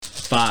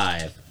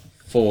5,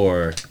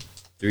 4,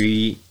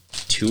 3,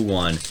 2,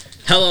 1.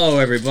 Hello,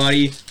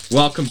 everybody.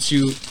 Welcome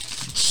to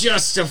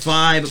Just a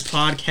Vibe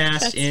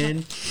podcast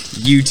and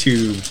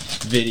YouTube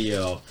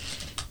video.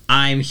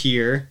 I'm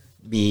here,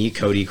 me,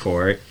 Cody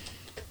Court.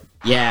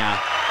 Yeah.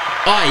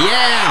 Oh,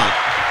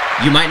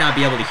 yeah! You might not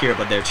be able to hear it,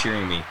 but they're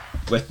cheering me.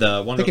 With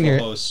the wonderful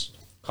host,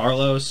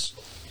 Carlos.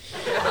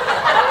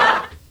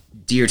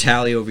 Dear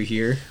Tally over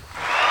here.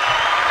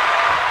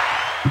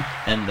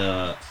 And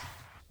the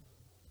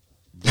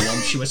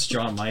voluptuous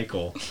John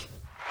Michael.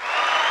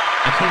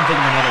 I couldn't think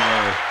of another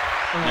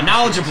word.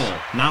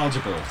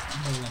 Knowledgeable.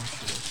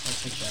 I'll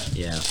take that.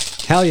 Yeah.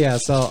 Hell yeah.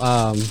 So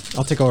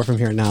I'll take over from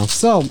here now.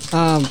 So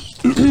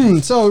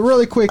so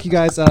really quick, you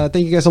guys, thank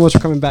you guys so much for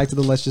coming back to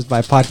the Let's Just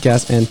Vibe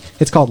podcast, and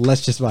it's called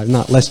Let's Just Vibe,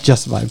 not Let's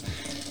Just Vibe.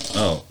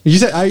 Oh. You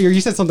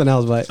said something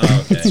else, but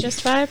okay. Let's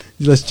Just Vibe.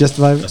 Let's Just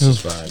Vibe. Let's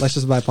Just Vibe. Let's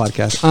Just Vibe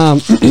podcast.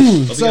 Hope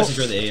you guys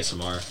enjoy the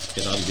ASMR,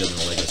 because I'll be building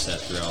a Lego set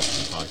throughout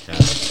the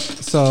podcast.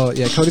 So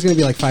yeah, Cody's gonna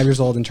be like 5 years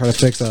old and try to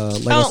fix a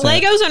Lego set.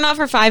 Legos are not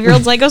for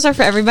 5-years-olds. Legos are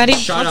for everybody.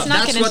 Shut Let's up.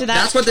 not get into that.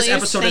 That's what this please.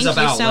 episode is Thank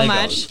about. you so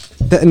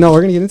Legos. much. No,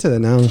 we're gonna get into that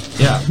now.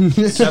 Yeah.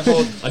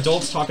 Several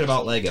adults talking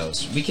about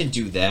Legos. We can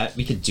do that.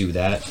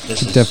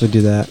 This is Definitely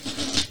do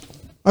that.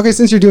 Okay,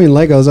 since you're doing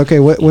Legos, okay,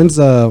 when's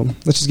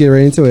let's just get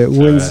right into it.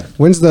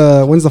 When's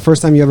the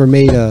first time you ever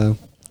made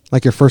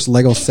like your first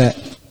Lego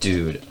set?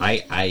 Dude,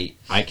 I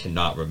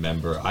cannot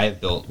remember. I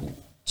have built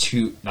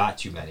not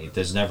too many.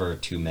 There's never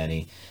too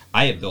many.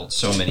 I have built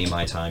so many in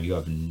my time. You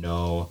have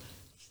no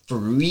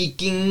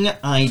freaking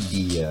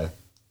idea.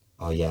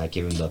 Oh yeah, I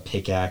gave him the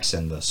pickaxe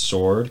and the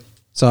sword.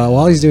 So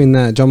while he's doing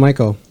that, John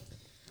Michael,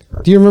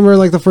 do you remember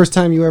like the first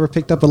time you ever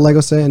picked up a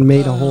Lego set and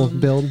made a whole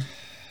build?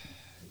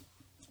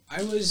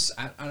 I was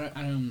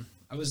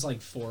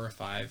like 4 or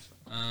 5.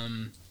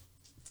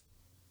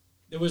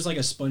 There was like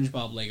a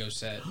SpongeBob Lego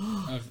set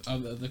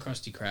of the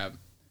Krusty Krab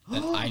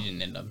that I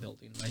didn't end up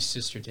building. My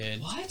sister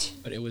did. What?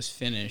 But it was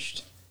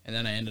finished, and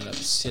then I ended up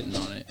sitting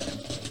on it and I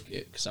broke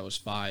it because I was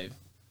 5.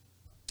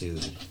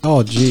 Dude.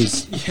 Oh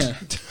jeez. Yeah.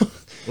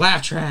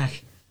 Laugh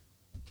track.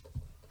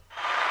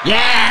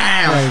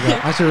 Yeah! There you go.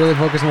 I should really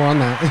focus more on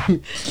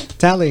that.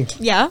 Tally,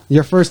 Yeah.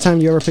 your first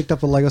time you ever picked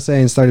up a Lego set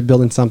and started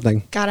building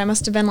something? God, I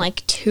must have been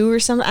like 2 or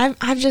something.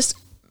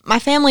 My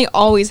family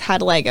always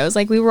had Legos.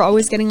 Like, we were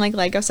always getting like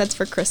Lego sets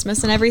for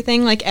Christmas and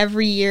everything. Like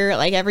every year,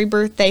 like every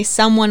birthday,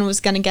 someone was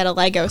gonna get a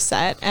Lego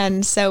set,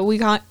 and so we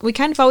kind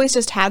of always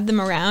just had them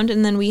around.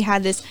 And then we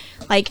had this,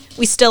 like,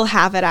 we still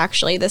have it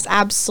actually, this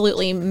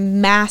absolutely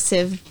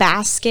massive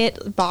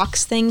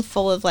box thing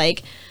full of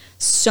like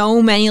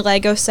so many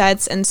Lego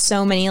sets and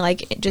so many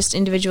like just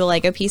individual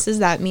Lego pieces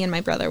that me and my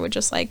brother would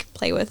just like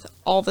play with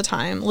all the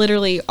time,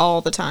 literally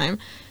all the time.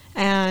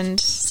 And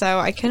so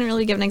I couldn't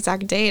really give an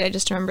exact date. I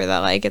just remember that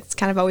like it's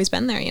kind of always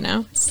been there, you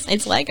know.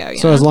 It's Lego.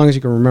 So as long as you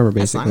can remember,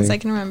 basically. As long as I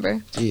can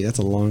remember. Gee, that's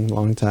a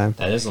long time.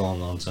 That is a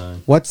long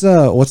time. What's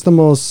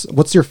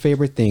your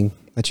favorite thing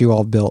that you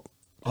all built?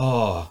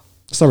 Oh.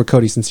 Let's start with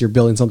Cody since you're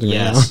building something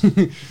Yes.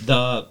 right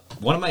now.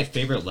 One of my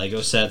favorite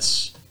Lego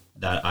sets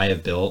that I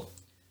have built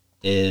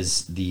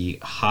is the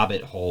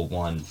Hobbit hole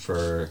one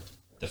for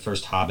the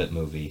first Hobbit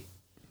movie.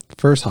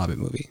 First Hobbit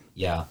movie.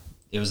 Yeah.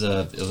 It was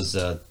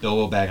a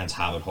Bilbo Baggins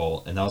Hobbit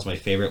hole, and that was my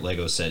favorite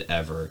Lego set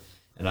ever.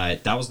 And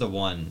that was the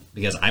one,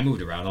 because I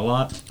moved around a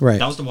lot. Right.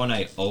 That was the one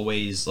I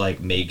always like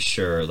make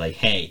sure, like,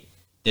 hey,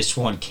 this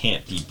one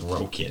can't be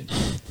broken.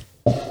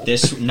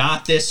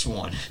 Not this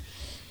one.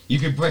 You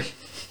could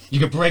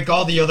break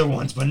all the other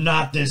ones, but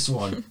not this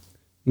one.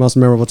 Most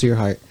memorable to your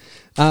heart.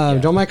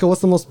 John Michael,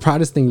 what's the most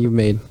proudest thing you've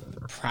made?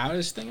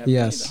 Proudest thing I've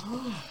Yes.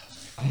 made?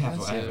 I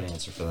have an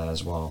answer for that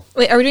as well.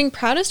 Wait, are we doing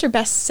proudest or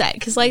best set?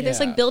 Because like there's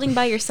Yeah. like building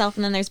by yourself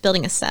and then there's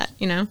building a set,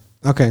 you know?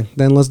 Okay,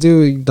 then let's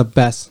do the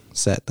best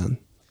set then.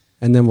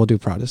 And then we'll do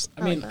proudest.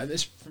 I mean,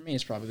 for me,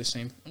 it's probably the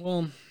same.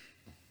 Well,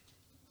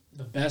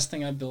 the best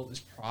thing I built is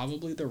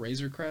probably the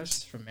Razor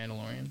Crest from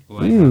Mandalorian. Oh,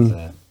 I have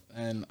that.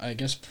 And I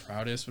guess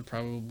proudest would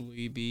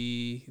probably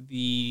be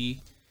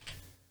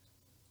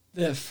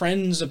the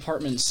Friends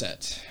apartment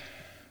set.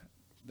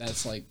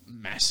 That's like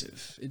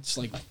massive. It's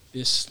like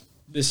this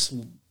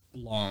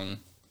long.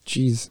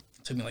 Jeez.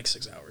 It took me like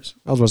 6 hours.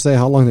 I was going to say,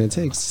 how long did it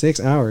take? 6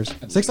 hours.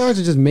 6 hours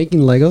of just making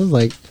Legos?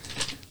 Like,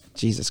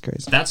 Jesus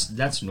Christ.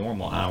 That's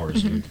normal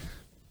hours, dude.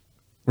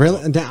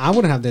 Really? I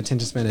wouldn't have the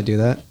attention span to do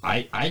that.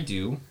 I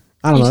do.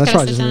 I don't You know. just That's gotta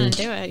probably sit just down me. and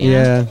do it, you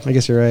know? Yeah, I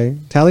guess you're right.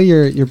 Tally,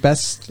 your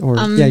best, or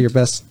your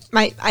best.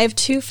 I have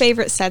 2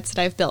 favorite sets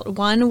that I've built.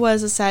 One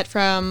was a set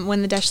from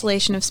when the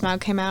Desolation of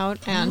Smaug came out,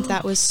 and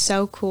that was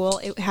so cool.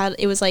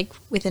 It was like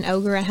with an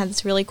ogre and had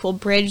this really cool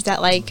bridge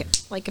that like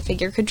a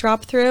figure could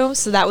drop through.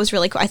 So that was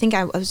really cool. I think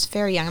I was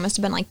very young. I must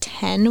have been like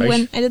 10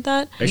 when I did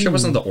that. Are you sure it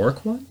wasn't the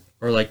orc one?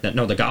 Or like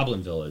the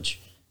Goblin Village?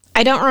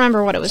 I don't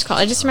remember what it was called.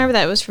 I just remember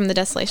that it was from the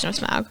Desolation of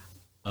Smaug.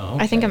 Oh,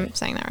 okay. I think I'm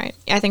saying that right.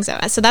 I think so.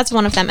 So that's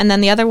one of them. And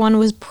then the other one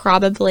was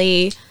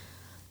probably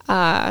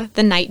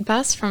the Night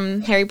Bus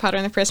from Harry Potter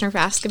and the Prisoner of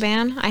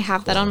Azkaban. I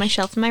have that on my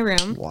shelf in my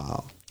room.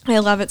 Wow. I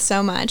love it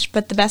so much.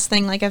 But the best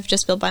thing like I've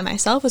just built by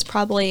myself was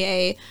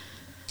probably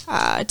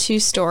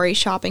 2-story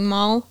shopping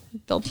mall.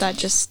 Built that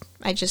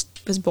I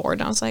just was bored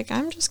and I was like,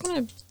 I'm just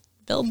gonna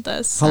build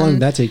this. How long And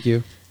did that take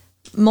you?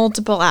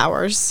 multiple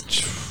hours.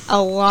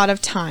 A lot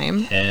of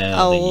time.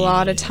 Hell a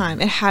lot of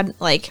time. It had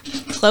like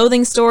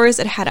clothing stores,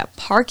 it had a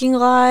parking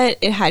lot,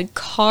 it had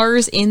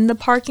cars in the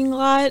parking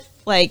lot.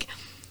 Like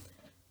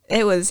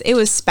it was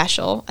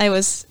special. It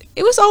was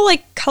all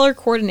like color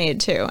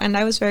coordinated too, and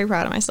I was very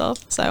proud of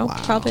myself. So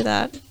probably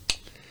that.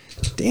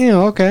 Damn.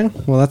 Okay.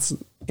 Well, that's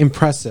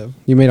impressive.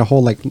 You made a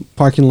whole like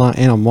parking lot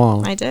and a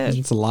mall. I did.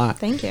 It's a lot.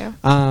 Thank you.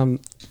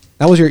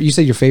 That was you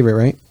said your favorite,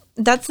 right?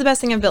 That's the best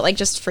thing I've built, like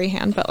just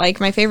freehand. But like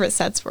my favorite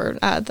sets were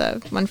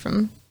the one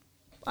from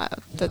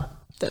the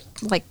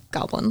like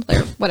goblin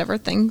or whatever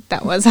thing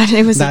that was.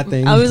 It was That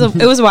thing.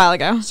 It was a while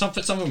ago. Some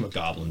of them were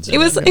goblins. It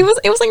was like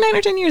 9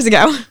 or 10 years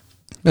ago.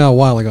 Oh, a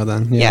while ago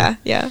then.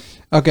 Yeah.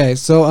 Okay,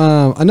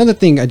 so another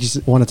thing I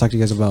just want to talk to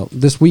you guys about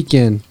this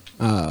weekend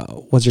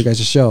was your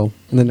guys' show,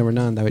 and then number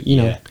 9 that you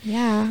know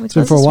Yeah, it's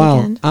been for a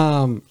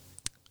while.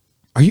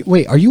 Are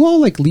you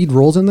all like lead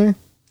roles in there?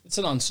 It's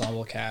an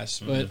ensemble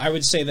cast, but I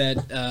would say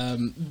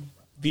that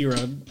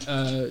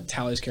Vera,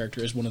 Tally's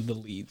character, is one of the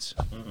leads.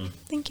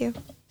 Thank you.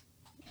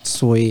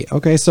 Sweet.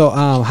 Okay, so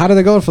how did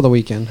it go for the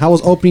weekend? How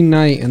was opening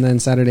night and then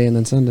Saturday and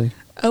then Sunday?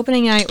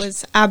 Opening night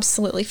was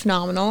absolutely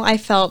phenomenal. I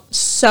felt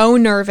so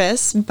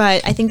nervous,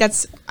 but I think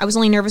I was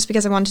only nervous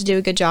because I wanted to do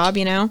a good job,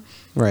 you know?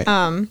 Right.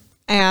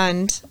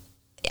 And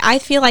I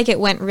feel like it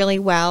went really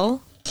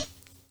well.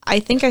 I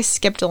think I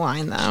skipped a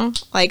line though.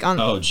 Like on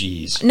Oh,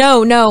 jeez.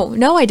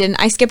 No, I didn't.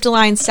 I skipped a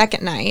line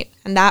second night,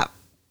 and that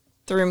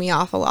threw me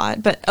off a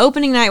lot. But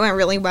opening night went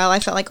really well. I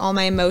felt like all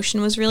my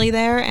emotion was really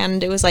there,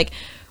 and it was like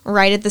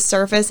right at the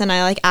surface, and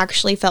I like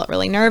actually felt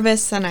really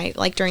nervous, and I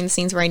like during the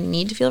scenes where I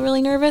need to feel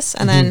really nervous.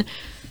 And then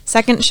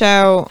second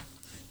show,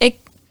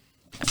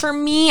 for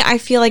me, I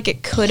feel like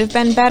it could have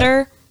been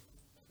better.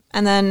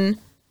 And then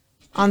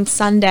on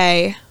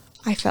Sunday,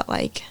 I felt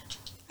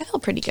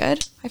pretty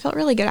good. I felt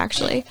really good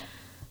actually.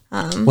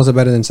 Was it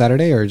better than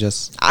Saturday or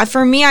just?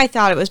 For me, I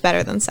thought it was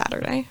better than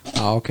Saturday.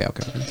 Oh, okay.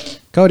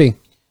 Cody,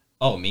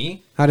 Oh,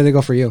 me? how did it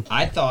go for you?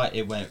 I thought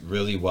it went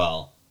really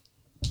well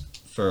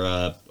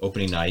for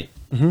opening night.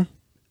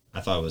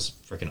 I thought it was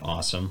freaking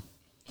awesome.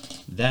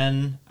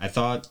 Then I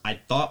thought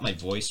my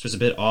voice was a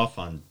bit off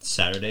on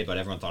Saturday, but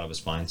everyone thought it was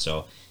fine.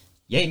 So,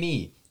 yay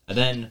me! And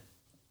then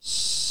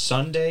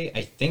Sunday,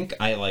 I think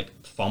I like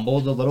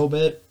fumbled a little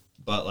bit,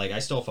 but like I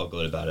still felt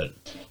good about it.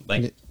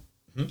 Like,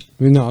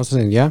 No, I was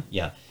saying, yeah.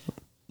 yeah,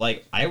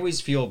 like I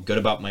always feel good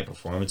about my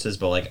performances,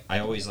 but like I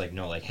always like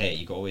know like, hey,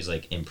 you can always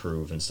like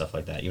improve and stuff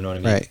like that. You know what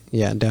I mean? Right.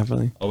 Yeah,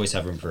 definitely. Always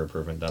have room for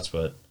improvement. That's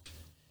what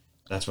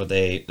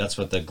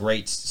the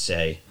greats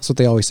say. That's what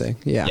they always say.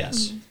 Yeah.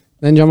 Yes.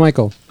 Then John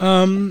Michael.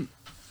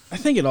 I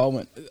think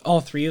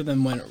all three of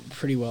them went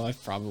pretty well.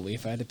 If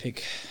I had to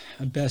pick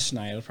a best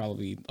night, it would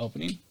probably be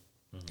opening.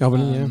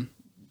 Opening, yeah.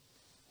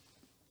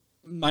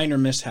 Minor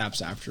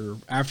mishaps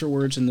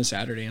afterwards in the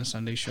Saturday and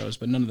Sunday shows,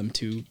 but none of them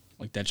too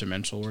like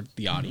detrimental or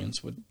the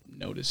audience would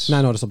notice.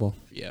 Not noticeable.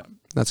 Yeah.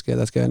 That's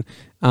good.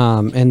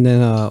 And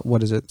then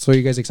what is it? So are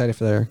you guys excited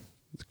for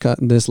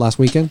this last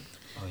weekend?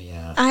 Oh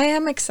yeah. I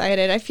am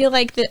excited. I feel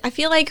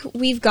like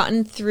we've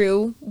gotten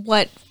through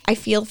what I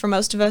feel for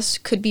most of us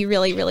could be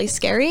really, really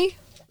scary.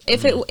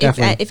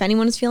 If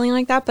anyone is feeling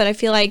like that, but I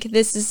feel like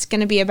this is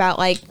going to be about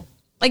like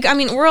I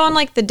mean, we're on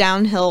like the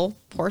downhill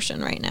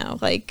portion right now.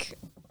 Like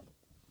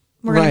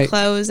we're going to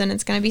close and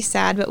it's going to be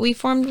sad, but we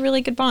formed really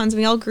good bonds.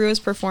 We all grew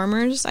as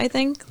performers, I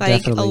think,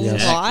 like Definitely, a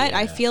yes. lot. Yeah.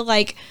 I feel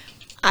like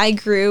I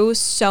grew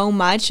so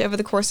much over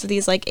the course of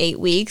these like 8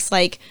 weeks,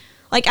 like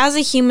as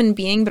a human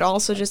being, but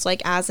also just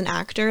like as an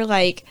actor,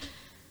 like,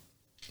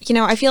 you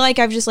know, I feel like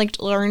I've just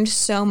like learned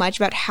so much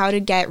about how to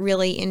get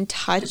really in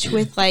touch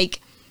with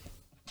like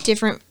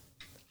different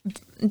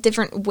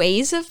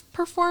ways of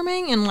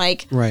performing and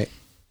like, Right.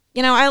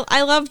 you know,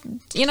 I love,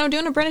 you know,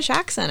 doing a British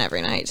accent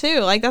every night too.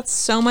 Like that's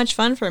so much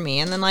fun for me.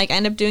 And then like I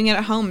end up doing it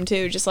at home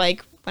too, just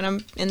like when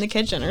I'm in the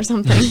kitchen or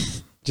something.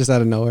 Just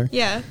out of nowhere.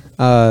 Yeah.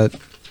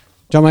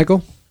 John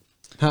Michael,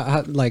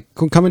 how like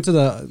coming to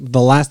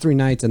the last 3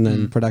 nights and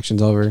then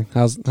production's over.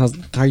 How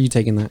are you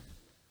taking that?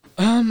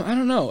 I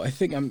don't know. I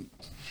think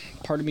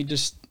part of me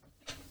just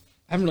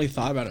I haven't really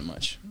thought about it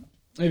much.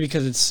 Maybe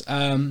because it's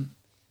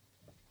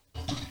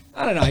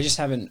I don't know. I just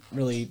haven't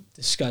really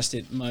discussed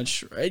it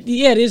much.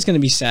 Yeah, it is going to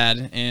be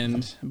sad,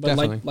 but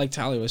Definitely. like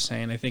Tally was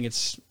saying, I think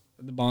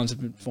the bonds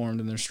have been formed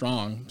and they're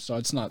strong. So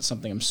it's not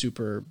something I'm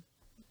super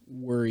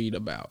worried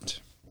about.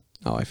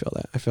 Oh, I feel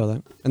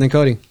that. And then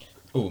Cody.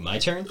 Ooh, my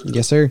turn?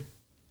 Yes, sir.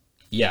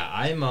 Yeah,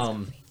 I'm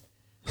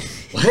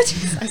what?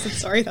 I said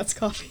sorry, that's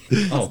coffee.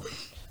 Oh.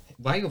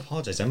 Why you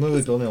apologize? I'm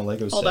literally building a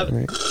Lego Hold set. up.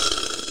 Right.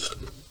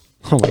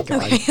 Oh my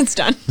god. Okay, it's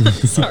done.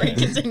 Sorry,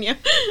 continue.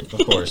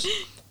 Of course.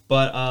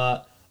 But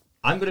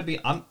I'm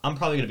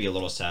probably gonna be a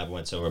little sad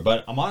when it's over,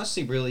 but I'm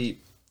honestly really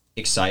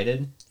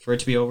excited for it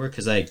to be over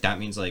because like that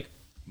means like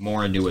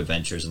more new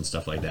adventures and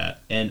stuff like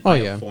that. And I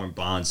have formed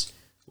bonds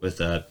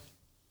with a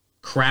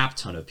crap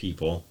ton of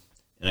people,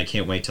 and I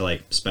can't wait to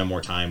like spend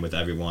more time with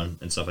everyone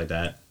and stuff like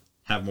that.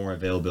 have more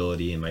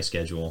availability in my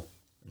schedule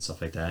and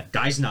stuff like that.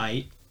 Guys'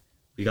 night.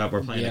 We're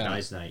playing a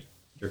guys' night.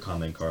 You're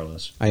coming,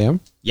 Carlos. I am?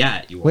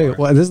 Yeah, you are. Wait,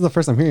 well, this is the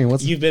first I'm hearing.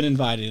 What's You've been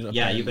invited.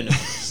 Yeah, you've been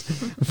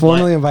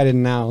formally invited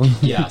now?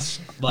 Yes.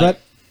 But-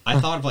 I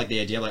thought of like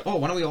the idea of like, oh,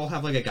 why don't we all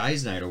have like a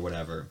guys' night or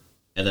whatever?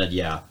 And then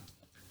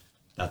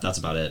that's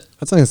about it.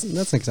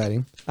 That's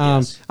exciting.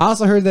 Yes. I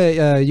also heard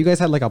that you guys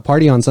had like a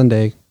party on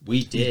Sunday.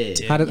 We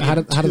did. How did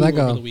that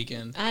go? Over the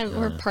weekend.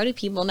 We're party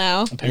people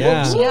now.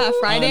 Yeah. Yeah,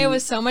 Friday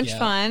was so much yeah.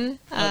 fun.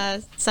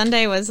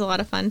 Sunday was a lot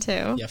of fun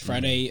too. Yeah,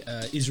 Friday,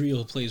 Israel,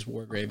 who plays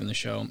Wargrave in the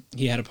show,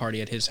 he had a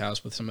party at his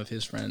house with some of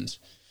his friends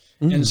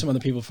and some other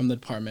people from the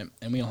department,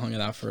 and we all hung it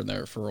out for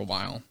a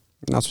while.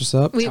 That's what's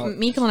up.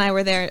 Miko and I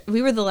were there.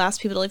 We were the last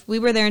people to leave. We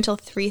were there until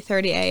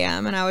 3:30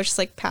 a.m. and I was just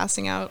like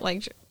passing out.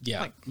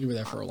 Yeah, we were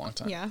there for a long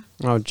time. Yeah.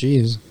 Oh,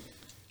 jeez.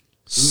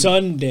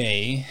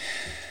 Sunday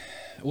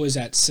was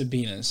at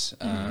Sabina's,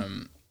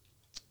 and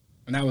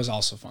that was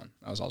also fun.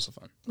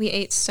 We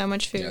ate so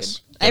much food.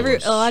 Yes, A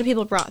lot of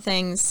people brought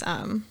things.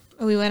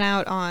 We went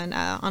out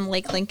on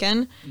Lake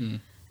Lincoln,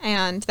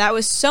 and that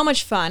was so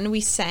much fun. We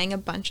sang a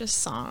bunch of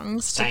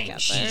songs together,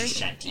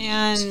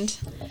 and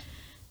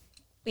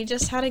we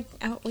just had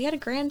a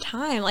grand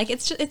time. Like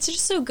it's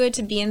just so good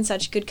to be in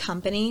such good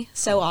company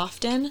so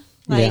often.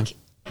 Like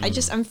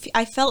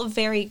I felt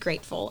very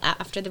grateful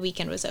after the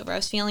weekend was over. I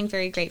was feeling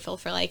very grateful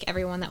for like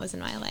everyone that was in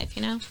my life.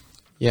 You know.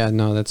 Yeah,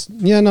 no,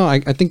 I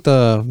think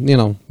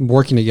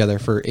working together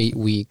for 8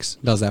 weeks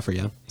does that for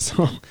you.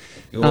 So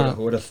Who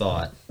would have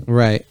thought?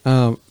 right.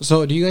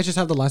 So do you guys just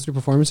have the last 3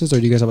 performances, or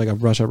do you guys have like a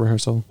brush up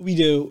rehearsal? We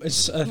do.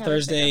 It's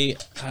Thursday.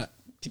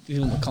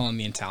 People call them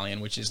the Italian,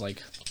 which is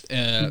like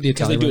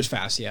because they do it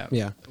fast. Yeah.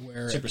 Yeah.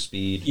 Where, Super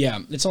speed. yeah,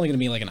 it's only going to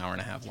be like an hour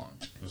and a half long.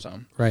 So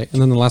Right,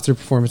 and then the last 3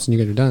 performances, and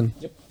you guys are done.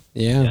 Yep.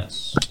 Yeah.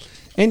 Yes.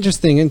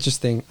 Interesting.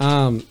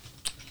 And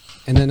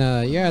then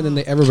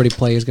everybody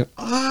plays.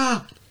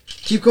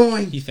 Keep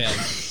going. he failed.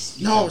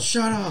 No,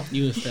 shut up.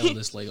 You have failed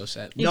this Lego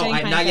set. You're doing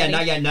fine, Not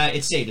Freddie. yet. No,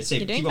 it's saved.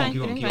 You're doing Keep fine, on.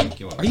 you're doing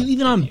Keep on. Are you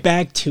even on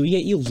bag 2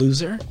 yet, you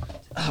loser?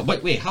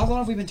 Wait. How long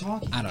have we been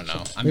talking? I don't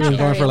know. I'm We've been Not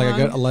going very for like a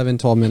good long. 11,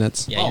 12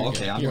 minutes. Yeah, Oh, you're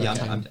okay. good. You're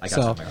okay. I got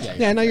So time.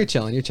 yeah, no, you're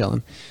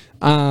chilling.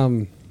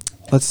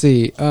 Let's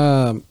see.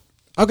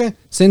 Okay,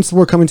 since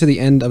we're coming to the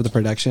end of the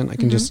production, I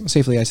can just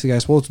safely ask you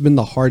guys, what's been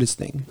the hardest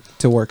thing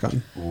to work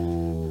on?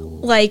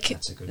 Like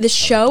That's a good the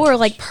show or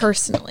like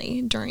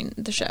personally during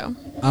the show?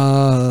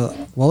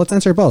 Well, let's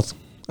answer both.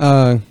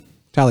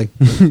 Tally,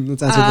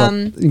 let's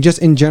answer both. Just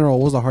in general,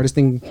 what was the hardest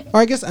thing?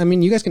 Or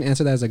you guys can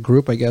answer that as a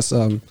group. I guess.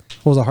 What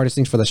was the hardest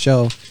things for the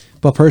show?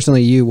 But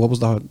personally, what was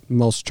the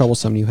most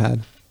troublesome you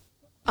had?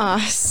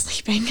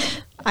 Sleeping.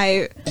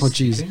 Oh,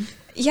 jeez.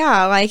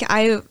 Yeah, like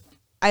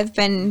I've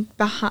been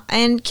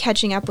behind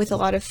catching up with a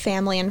lot of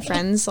family and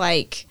friends.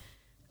 Like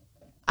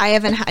I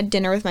haven't had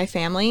dinner with my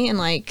family in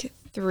like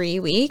 3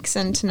 weeks,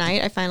 and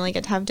tonight I finally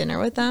get to have dinner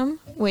with them,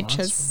 which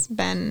has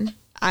been.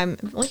 I'm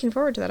looking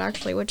forward to that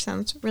actually, which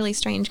sounds really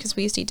strange because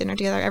we used to eat dinner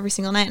together every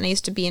single night, and I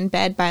used to be in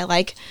bed by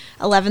like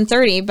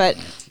 11:30. But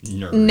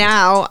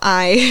now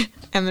I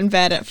am in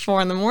bed at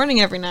 4 a.m.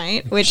 every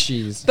night, which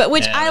Jeez.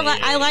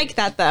 I like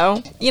that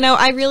though. You know,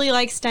 I really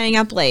like staying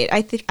up late.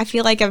 I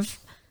feel like I've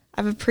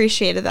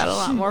appreciated that a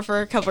lot more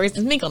for a couple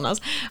reasons. Miko knows.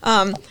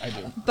 I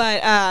do.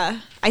 But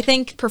I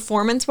think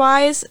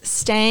performance-wise,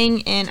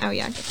 staying in... Oh,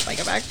 yeah, get the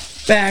go back.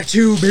 Back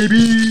to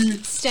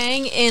baby.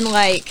 Staying in,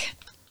 like,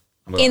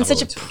 in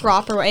such a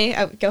proper way...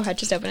 Oh, go ahead,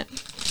 just open it.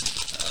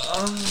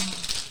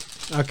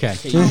 Okay.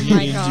 Oh,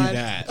 my You God. do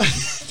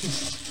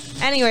that.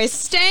 Anyways,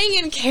 staying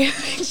in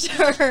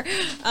character,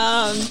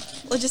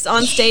 just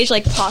on stage,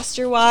 like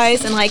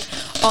posture-wise, and like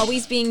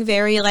always being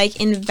very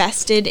like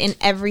invested in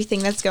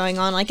everything that's going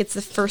on. Like it's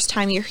the first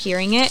time you're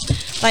hearing it.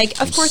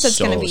 Like, of course, it's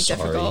so going to be sorry.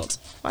 difficult.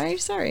 Why are you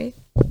sorry?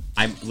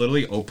 I'm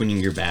literally opening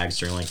your bags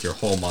during like your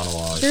whole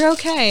monologue. You're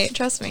okay.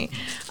 Trust me.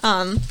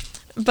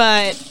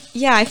 But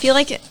yeah, I feel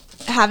like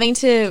having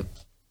to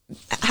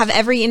have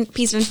every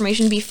piece of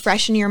information be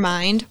fresh in your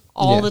mind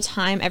all Yeah. the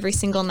time, every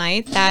single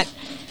night.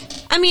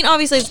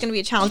 Obviously it's going to be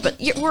a challenge, but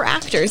we're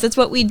actors. That's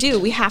what we do.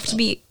 We have to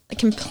be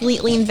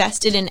completely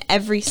invested in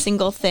every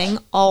single thing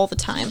all the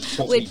time.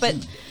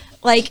 But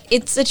like,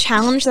 it's a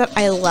challenge that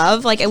I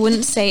love. Like, I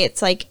wouldn't say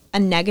it's like a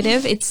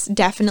negative. It's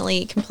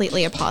definitely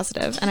completely a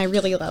positive, and I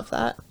really love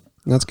that.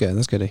 That's good.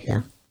 That's good to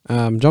hear.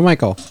 John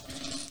Michael,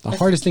 the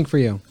hardest thing for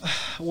you?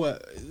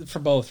 What for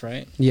both,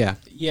 right? Yeah.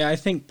 Yeah, I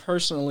think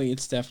personally,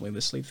 it's definitely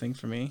the sleep thing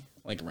for me.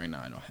 Like right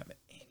now, I don't have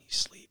any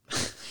sleep.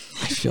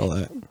 I feel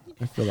that.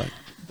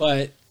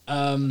 But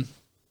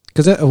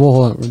Because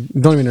hold on,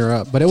 don't even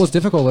interrupt. But it was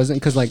difficult,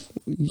 wasn't it?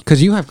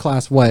 Because you have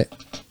class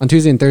on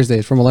Tuesday and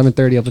Thursdays from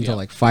 11:30 up until Yep.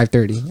 like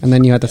 5:30, and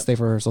then you had to stay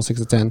for rehearsal 6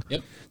 to 10.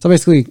 Yep. So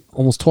basically,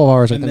 almost 12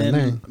 hours right and then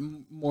then and there.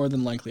 more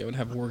than likely, I would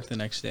have work the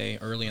next day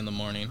early in the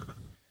morning,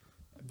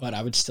 but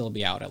I would still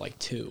be out at like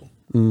 2.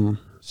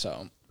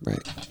 So Right.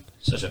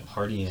 Such a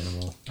party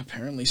animal.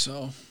 apparently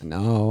so.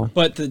 No.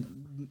 But the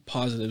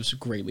positives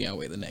greatly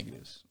outweigh the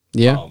negatives.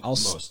 Yeah. Oh, I'll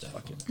most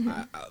definitely.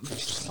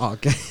 Oh,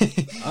 okay.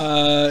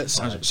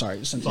 Sorry.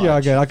 Yeah,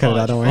 okay, I'll cut it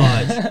out. Don't worry.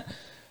 Fudge.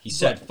 He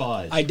said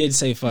fudge. I did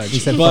say fudge. He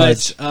said but,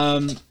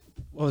 fudge.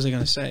 What was I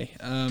gonna say?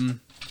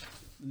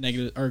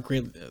 Negative or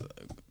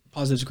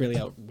positives greatly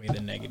outweigh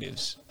the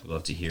negatives. I'd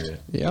love to hear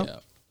it. Yep. Yeah.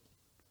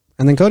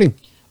 And then Cody.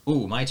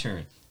 Ooh, my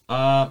turn.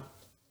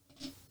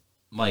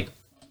 Like,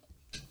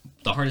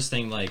 the hardest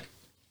thing, like,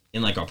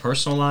 in, like, our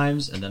personal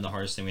lives, and then the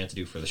hardest thing we have to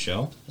do for the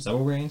show? Is that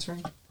what we're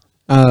answering?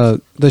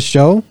 The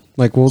show,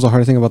 like, what was the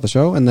hardest thing about the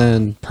show? And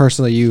then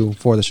personally you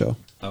for the show.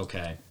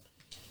 Okay.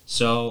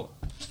 So,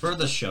 for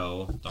the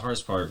show, the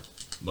hardest part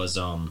was,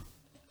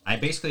 I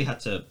basically had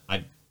to,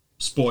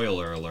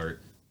 spoiler alert,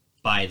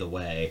 by the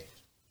way,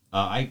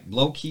 I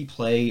low-key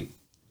play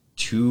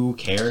 2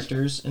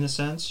 characters, in a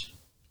sense.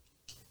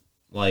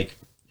 Like,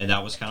 and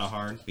that was kind of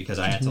hard, because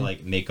I had to,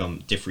 like, make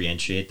them,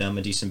 differentiate them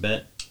a decent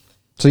bit.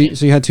 So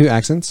you had 2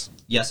 accents?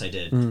 Yes, I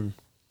did.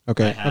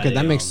 Okay. I had Okay,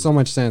 that a, makes so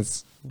much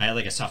sense. I had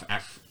like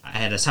a I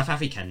had a South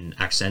African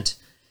accent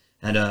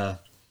and a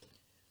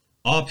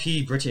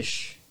RP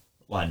British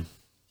one.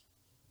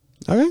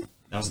 Okay.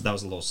 That was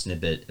a little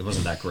snippet. It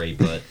wasn't that great,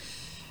 but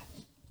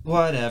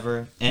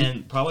whatever.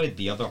 And probably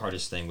the other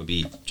hardest thing would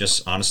be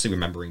just honestly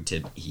remembering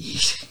to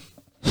eat.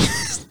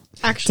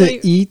 Actually,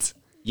 To eat?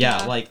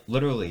 Yeah, Yeah. like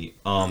literally.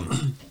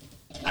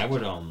 I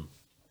would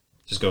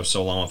just go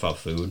so long without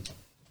food,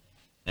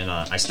 and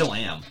I still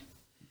am.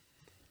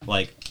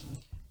 Like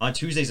on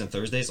Tuesdays and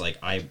Thursdays, like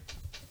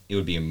it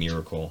would be a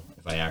miracle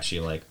if I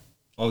actually like.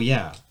 Oh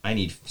yeah, I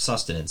need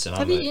sustenance, and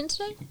have I'm you like, eaten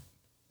today?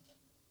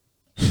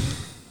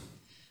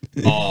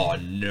 oh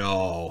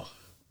no,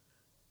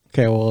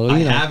 Okay, well, I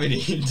you know, haven't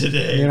eaten you're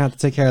today. gonna have to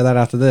take care of that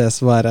after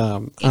this. But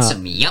It's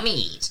some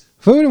yummies.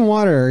 food and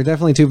water are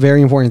definitely 2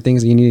 very important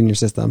things that you need in your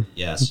system.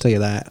 Yes. I'll tell you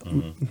that.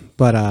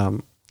 But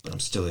But I'm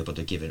still able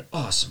to give an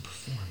awesome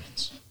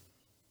performance.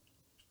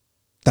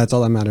 that's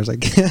all that matters, I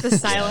guess. The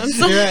silence.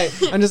 You're right.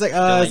 I'm just like,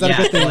 They're is that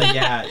a good thing?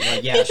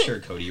 yeah, sure,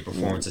 Cody, your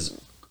performance is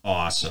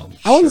awesome.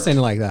 I wasn't Sure. saying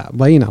it like that,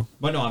 but you know,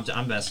 But no,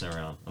 I'm messing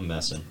around. I'm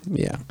messing.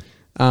 yeah.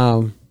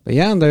 But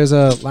yeah, there's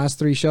last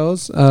 3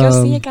 shows.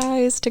 Go see it,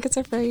 guys. Tickets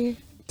are free.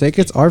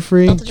 Tickets are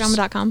free.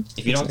 DeltaDrama.com.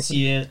 If you don't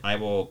see it, I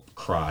will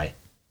cry.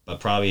 But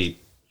probably,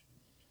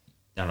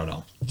 I don't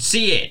know.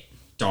 See it,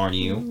 darn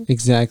you.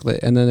 Exactly.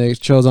 And then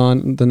it shows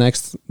on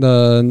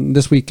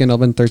this weekend,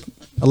 11,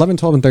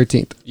 12, and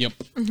 13th. Yep.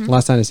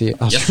 Last time to see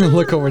it. I was Yes, trying to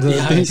look over to the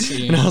Yeah, I thing,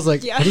 see. and I was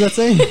like, Yeah. what does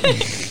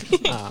that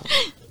say?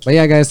 But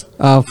yeah, guys,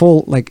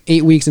 full like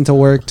 8 weeks into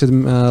work. To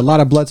a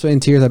lot of blood, sweat,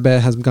 and tears. I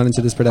bet has gone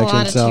into this A production.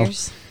 lot of so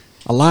tears.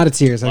 a lot of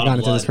tears have Lot of gone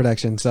into this blood.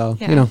 production. So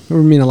Yeah. you know, it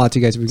would mean a lot to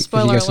you guys if you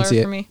Spoiler guys can alert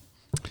see for it. me.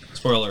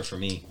 Spoiler for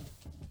me.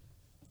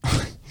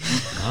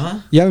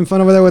 You having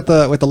fun over there with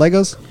the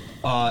Legos?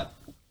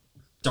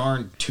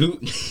 Darn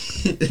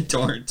tootin'.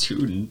 Darn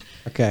tootin'.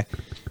 Okay,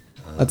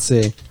 let's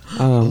see.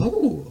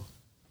 Oh.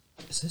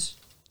 Is this...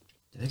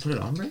 Did I put it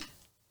on right?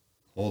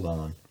 Hold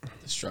on.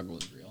 The struggle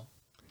is real.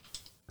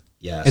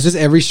 Yes. Is this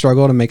every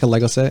struggle to make a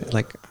Lego set?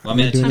 Like, Well, I am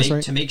I mean, doing to this make,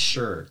 right? to make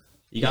sure.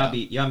 You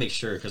gotta make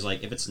sure, because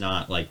like if it's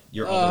not, like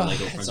your other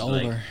Lego friends it's will be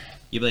like, over.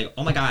 you'll be like,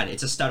 oh my god,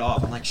 it's a stud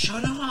off. I'm like,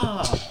 shut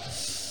up.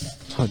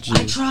 Oh, I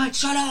geez. tried,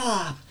 shut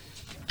up.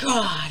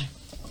 God.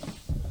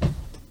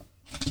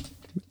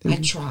 I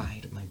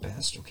tried my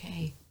best,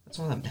 okay? That's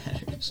all that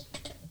matters.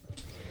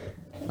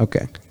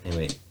 Okay.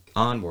 Anyway,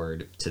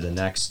 onward to the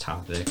next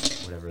topic,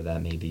 whatever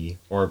that may be.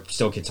 Or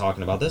still keep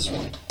talking about this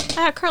one.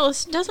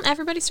 Carlos, doesn't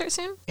everybody start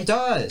soon? It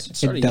does. It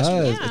Started does.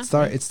 yesterday.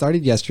 Yeah. It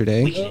started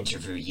yesterday. We can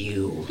interview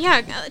you. Yeah,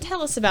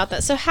 tell us about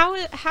that. So how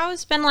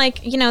has been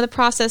like, the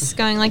process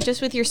going, like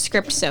just with your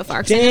script so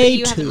far? 'Cause I know that Day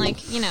you haven't 2. like,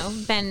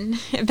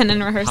 been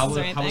in rehearsals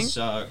or How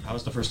anything.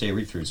 was the first day of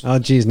read-throughs? Oh,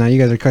 geez. Now you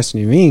guys are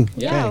questioning me.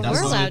 Yeah, Okay. that's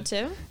we're fine. allowed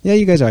to. Yeah,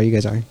 you guys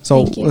are.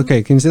 So, Thank you.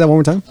 okay, can you say that one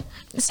more time?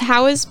 So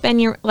how has been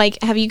your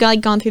have you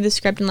like gone through the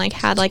script and like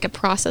had like a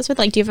process with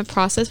do you have a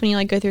process when you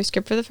like go through a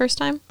script for the first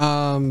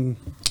time?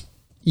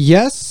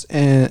 Yes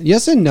and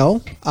no.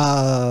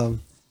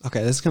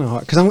 Okay, this is kind of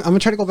hard because I'm gonna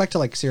try to go back to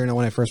like Cyrano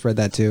when I first read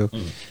that too.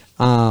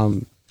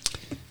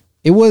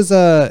 It was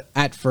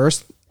at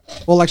first.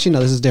 Well, actually, no.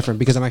 This is different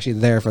because I'm actually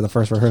there for the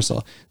first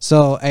rehearsal,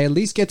 so I at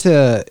least get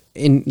to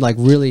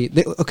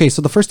okay.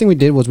 So the first thing we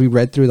did was we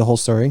read through the whole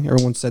story.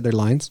 Everyone said their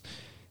lines,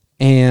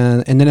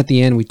 and then at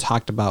the end we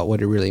talked about what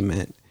it really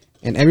meant.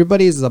 And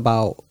everybody is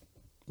about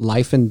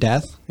life and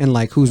death and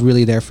like who's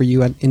really there for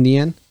you in the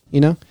end,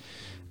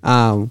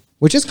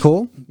 which is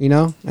cool,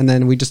 and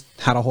then we just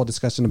had a whole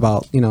discussion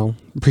about,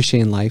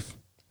 appreciating life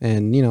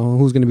and,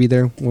 who's going to be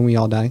there when we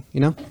all die,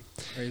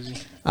 Crazy.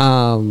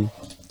 and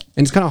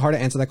it's kind of hard to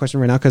answer that question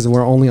right now because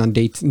we're only on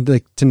tonight's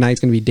going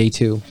to be day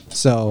 2.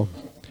 So,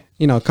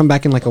 come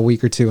back in like a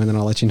week or 2 and then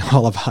I'll let you know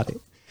all about it.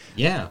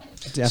 Yeah.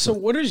 Definitely. So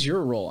what is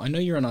your role? I know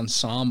you're an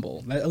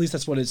ensemble. At least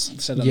that's what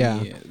it's said on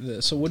Yeah.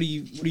 so what are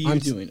you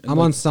doing? I'm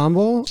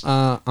ensemble.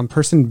 I'm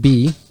person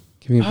B.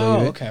 Can you believe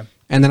Oh, it? okay.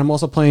 And then I'm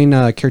also playing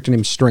a character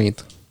named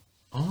Strength.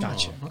 Oh,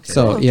 Gotcha. Okay.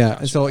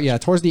 So yeah,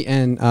 towards the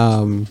end,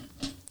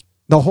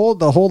 the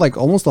whole like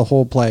almost the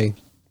whole play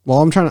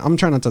well, I'm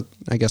trying not to,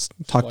 I guess,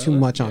 talk too Spoiler?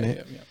 much on Yeah,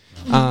 it.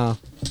 yeah.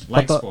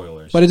 Like but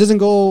spoilers. But it doesn't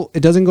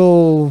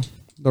go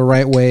the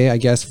right way, I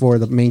guess, for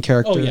the main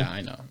character. Oh yeah,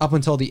 I know. Up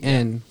until the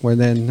end, where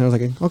then I was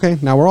like, okay,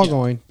 now we're all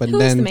going. But Who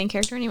is then the main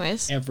character,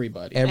 anyways?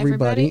 Everybody.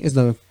 everybody is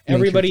the main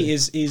Everybody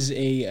character. is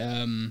a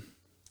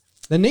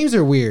The names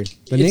are weird.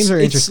 The it's- names are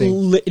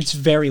interesting. It's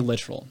very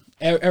literal.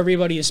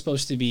 Everybody is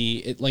supposed to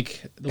be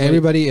like the way-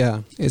 Everybody,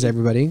 yeah, is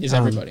everybody. is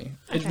everybody.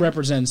 It Okay.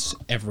 represents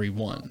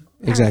everyone.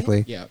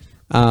 Exactly. Yeah.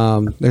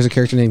 There's a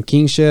character named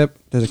Kingship.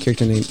 There's a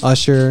character named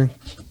Usher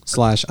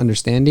 /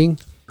 Understanding.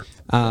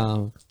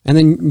 And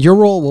then your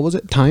role, what was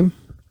it? Time?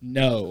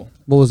 No.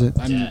 What was it?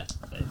 I'm Yeah.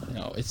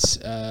 no. It's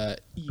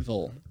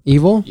evil.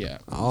 Evil? Yeah.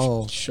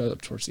 Oh. Showed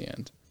up towards the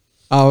end.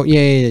 Oh,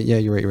 yeah.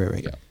 You're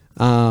right.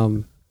 Yeah.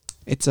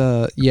 It's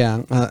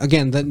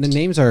again, the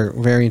names are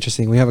very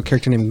interesting. We have a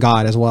character named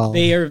God as well.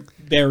 They are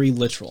very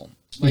literal.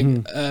 Like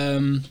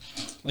Mm-hmm.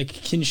 like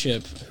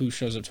kinship, who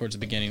shows up towards the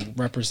beginning,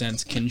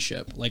 represents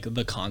kinship, like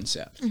the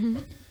concept.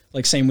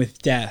 Like same with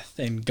death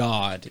and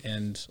God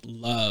and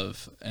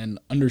love and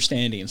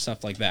understanding and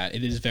stuff like that.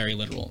 It is very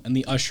literal, and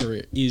the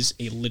usher is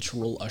a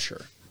literal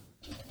usher.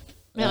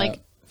 Yeah,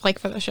 like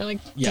for the show, like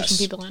Yes.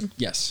 taking people in.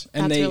 Yes,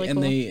 and That's they really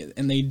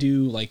cool. they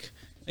do like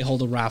they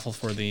hold a raffle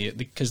for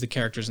because the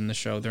characters in the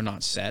show, they're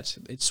not set.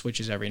 It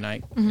switches every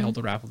night. They hold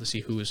a raffle to see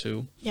who is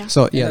who. Yeah.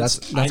 So yeah, that's-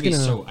 that's I'd be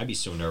gonna. I'd be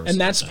so nervous. And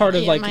about that's that. part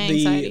of Yeah, like my the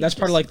anxiety that's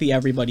part of just- like the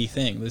everybody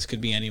thing. This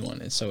could be anyone.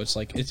 And so it's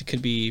like it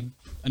could be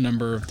a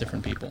number of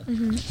different people.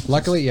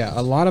 Luckily, yeah,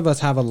 a lot of us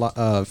have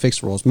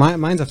fixed roles.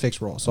 Mine's a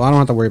fixed role, so I don't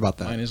have to worry about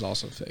that. Mine is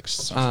also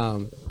fixed.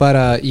 So.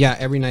 But yeah,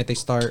 every night they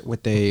start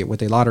with a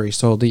lottery.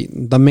 So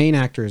the main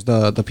actors,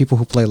 the people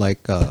who play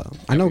like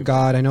I know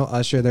God, I know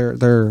Usher,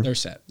 They're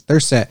set. they're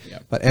set. Yeah.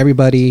 But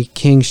everybody,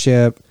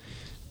 Kingship,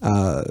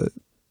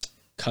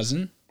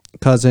 Cousin.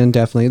 Cousin,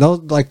 definitely those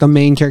like the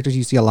main characters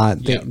you see a lot.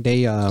 Yeah.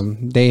 They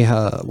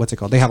what's it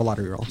called? They have a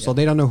lottery roll, so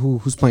they don't know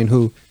who's playing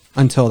who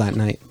until that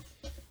night.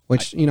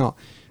 Which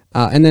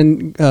and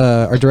then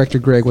our director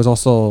Greg was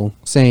also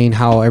saying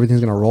how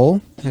everything's gonna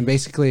roll, and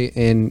basically,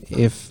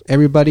 if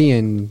everybody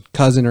and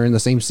Cousin are in the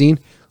same scene,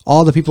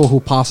 all the people who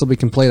possibly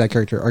can play that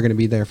character are gonna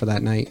be there for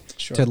that night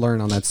Sure. to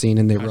learn on that scene,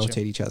 and they Gotcha.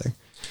 rotate each other.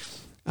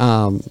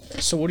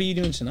 So what are you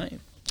doing tonight?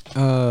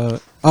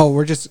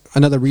 We're just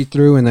another read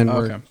through, and then Oh,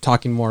 we're okay.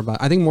 talking more about.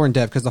 I think more in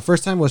depth because the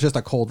first time was just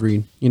a cold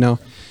read,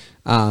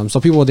 so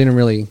people didn't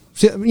really,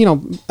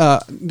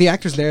 the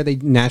actors there, they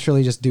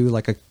naturally just do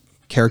like a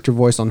character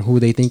voice on who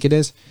they think it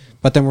is,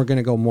 but then we're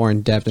gonna go more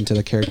in depth into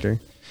the character,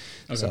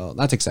 so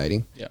that's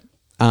exciting. Yeah.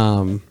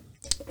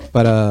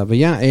 But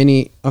yeah,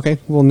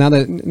 well, now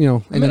that and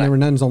then Never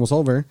None is almost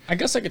over. I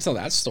guess I could tell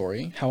that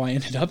story, how I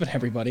ended up in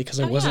Everybody,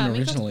 because I wasn't yeah,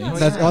 because originally.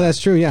 that's- That's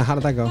true. Yeah, how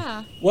did that go?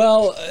 Yeah.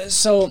 Well,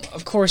 so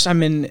of course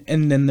I'm in,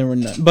 and then there were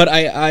none. But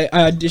I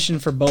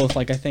auditioned for both,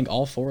 like I think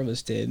all four of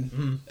us did,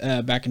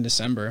 back in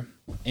December.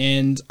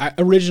 And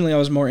originally I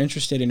was more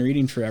interested in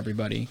reading for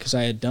Everybody because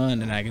I had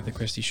done an Agatha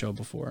Christie show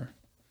before.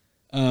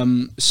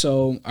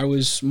 So I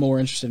was more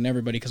interested in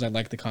Everybody because I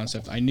liked the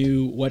concept. I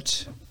knew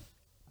what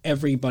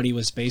Everybody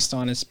was based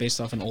on. It's based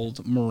off an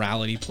old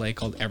morality play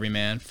called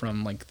Everyman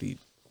from like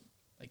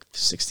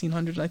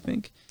 1600s, I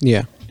think.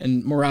 Yeah.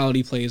 And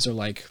morality plays are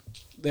like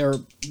they're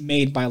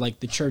made by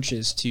like the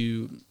churches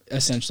to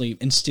essentially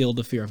instill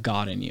the fear of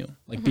God in you,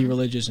 like be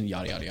religious and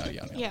yada yada yada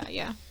yada.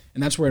 Yeah.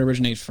 And that's where it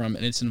originates from,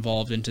 and it's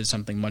evolved into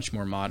something much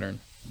more modern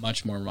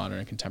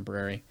and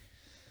contemporary.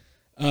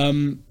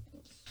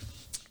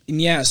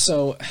 And yeah,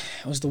 so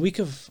it was the week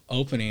of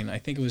opening. I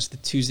think it was the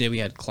Tuesday we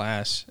had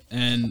class,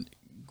 and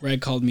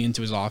Greg called me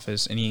into his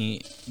office, and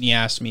he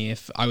asked me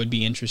if I would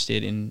be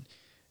interested in.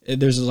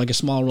 There's like a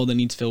small role that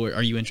needs filled.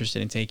 Are you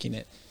interested in taking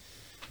it?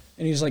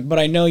 And he's like, but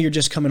I know you're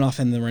just coming off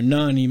and there were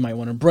none. You might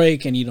want to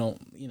break, and you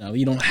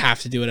don't have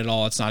to do it at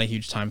all. It's not a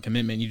huge time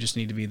commitment. You just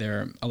need to be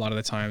there a lot of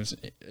the times,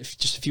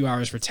 just a few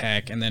hours for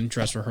tech, and then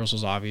dress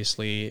rehearsals,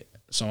 obviously,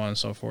 so on and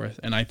so forth.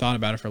 And I thought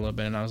about it for a little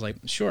bit, and I was like,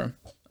 sure.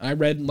 I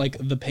read like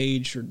the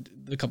page or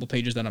the couple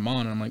pages that I'm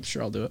on, and I'm like,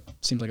 sure, I'll do it.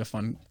 Seems like a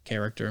fun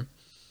character,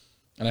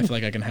 and I feel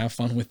like I can have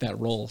fun with that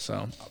role.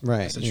 So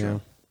Right. I said, Yeah.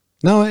 sure.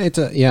 No, it's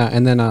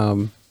and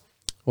then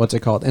what's it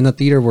called? And the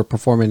theater we're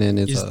performing in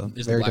is Is a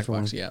the very Black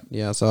different Box, one. yeah.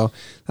 Yeah, so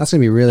that's gonna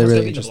be really, Was that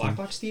really in the interesting. Black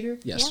Box Theater?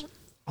 Yes. Yeah.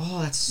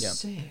 Oh, that's Yeah.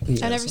 sick.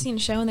 Yeah, I've never so- seen a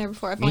show in there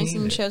before. I've Me only seen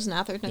neither. shows in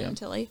Atherton Yeah. and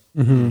Tilly.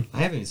 Mm-hmm. I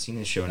haven't seen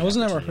this show. I was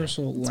in that Atherton yet.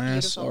 rehearsal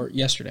last beautiful. or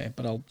yesterday,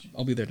 but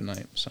I'll be there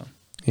tonight. So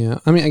Yeah,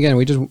 I mean, again,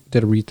 we just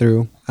did a read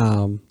through.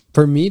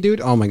 For me, dude,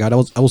 oh my god,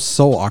 I was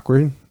so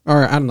awkward.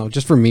 Or I don't know,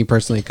 just for me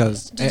personally,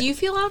 because Did you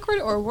feel awkward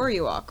or were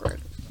you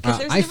awkward? Because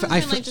there's a I difference f- I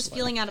between like f- just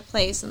feeling out of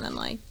place and then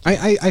like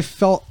I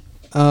felt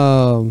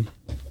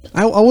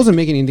I wasn't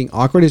making anything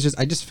awkward. It's just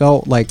I just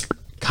felt like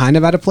kind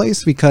of out of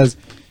place because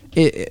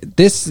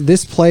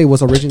this play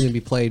was originally to be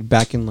played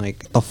back in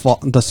like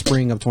the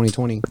spring of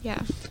 2020.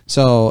 yeah.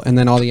 So and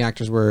then all the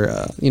actors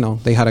were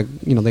they had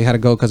to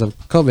go because of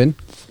COVID.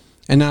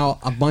 And now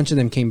a bunch of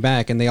them came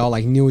back and they all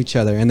like knew each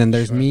other. And then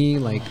there's me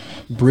like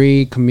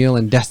Bree, Camille,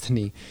 and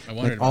Destiny. I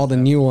wondered Like all about the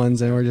that. new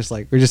ones, and we're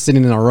just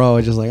sitting in a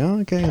row, just like, oh,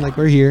 okay, like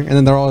we're here, and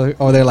then they're all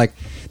oh, they're like,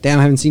 damn,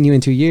 I haven't seen you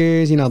in 2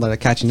 years, you know, they're like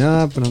catching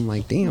up, and I'm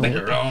like, damn, Been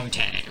a long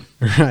time.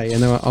 right,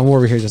 and then I'm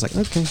over here just like,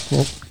 okay,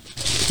 well,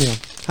 you know,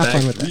 have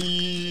fun with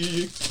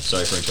that.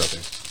 Sorry for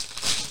interrupting.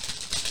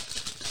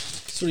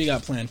 So what do you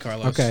got planned,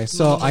 Carlos? Okay,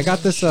 so I got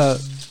this.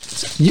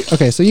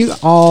 So you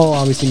all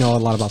obviously know a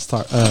lot about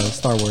Star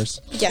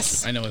Wars.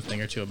 Yes. I know a thing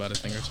or two about a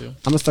thing or two. I'm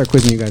gonna start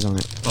quizzing you guys on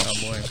it. Oh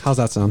boy. How's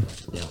that sound?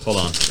 Yeah, hold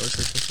on.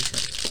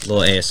 Little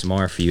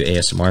ASMR for you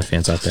ASMR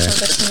fans out there.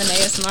 So that's an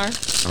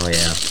ASMR. Oh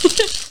yeah.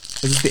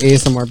 Is this the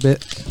ASMR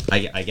bit?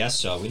 I guess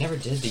so. We never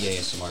did the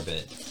ASMR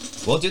bit.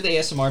 We'll do the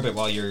ASMR bit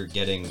while you're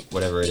getting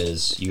whatever it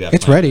is you have.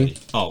 It's planned ready.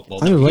 Oh well.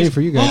 I'm waiting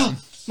for you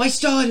guys. My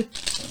stud.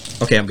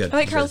 Okay, I'm good. Oh,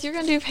 wait, I'm Carlos, good. you're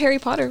gonna do Harry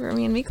Potter for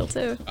me and Mikkel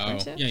too. Oh,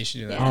 aren't you? yeah, you should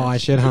do that. Oh, I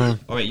should, huh?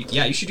 Oh wait,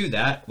 yeah, you should do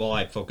that while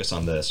I focus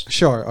on this.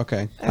 Sure.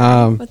 Okay.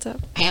 Alright, what's up?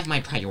 I have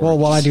my priorities. Well,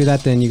 while I do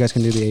that, then you guys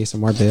can do the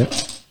ASMR bit.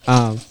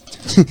 I'm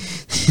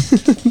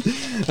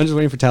just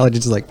waiting for Tally to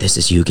just like. This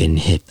is you getting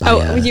hit by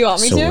Oh, you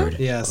want me to?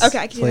 Yes. Okay,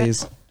 I can do that.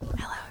 please.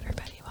 Hello,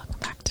 everybody. Welcome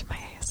back to my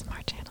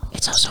ASMR channel.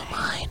 It's also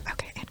mine.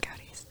 Okay, and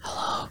Cody's.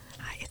 Hello.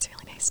 Hi, it's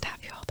really nice to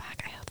have you all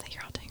back. I hope that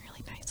you're all doing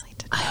really nicely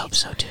today. I hope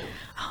so too.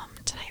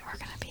 Tonight we're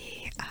gonna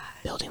be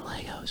Building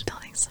Legos.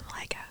 building some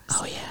Legos.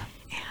 Oh yeah.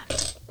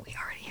 And we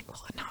already,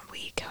 well, not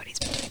we, Cody's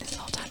been doing this the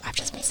whole time. I've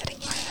just been sitting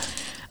by.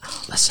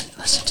 Listen to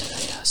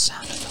the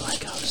sound of the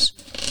Legos.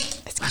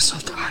 It's Wrestle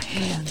through my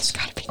hands. It's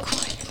gotta be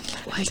quiet.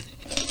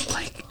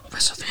 Like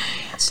wrestle through my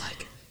hands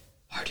like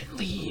hardened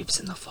leaves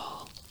in the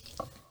fall.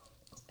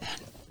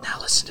 And now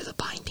listen to the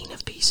binding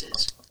of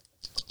pieces.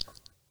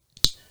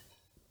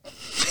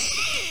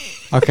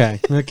 Okay.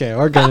 Okay.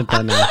 We're good at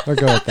that now. We're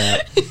good at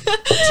that.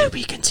 To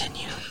be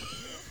continued.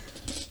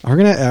 Are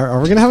we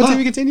gonna have a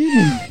TV continue?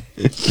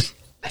 If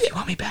you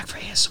want me back for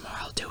ASMR,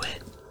 I'll do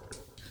it.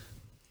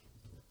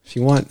 If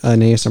you want an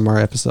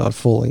ASMR episode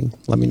fully,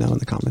 let me know in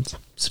the comments.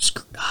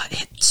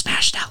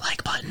 Smash that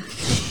like button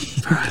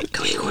for a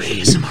Cody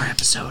Cody ASMR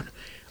episode,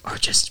 or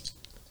just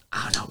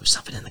I don't know,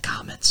 something in the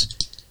comments.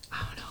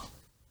 I don't know,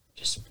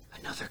 just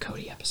another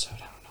Cody episode. I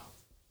don't know.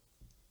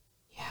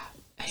 Yeah.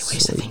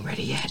 Anyways, the thing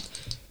ready yet?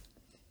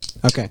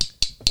 Okay.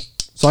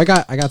 So I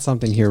got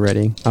something here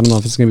ready. I don't know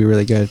if it's gonna be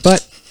really good,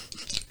 but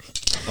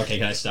Okay,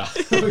 guys, stop.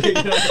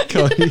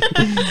 Cody.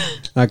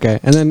 Okay,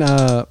 and then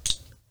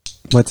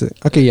what's it?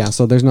 Okay, yeah.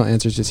 So there's no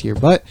answers just here,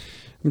 but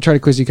I'm gonna try to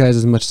quiz you guys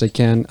as much as I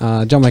can.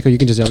 John Michael, you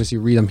can just obviously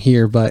read them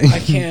here, but I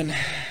can.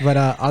 but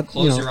I'll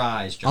Close your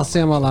eyes, John. I'll say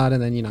them out loud,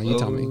 and then you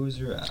tell me. Close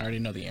your eyes. I already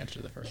know the answer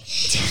to the first.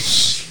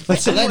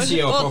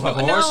 Silencio, por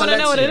favor. No, I want to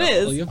know what it Silencio.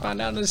 Well, is. you'll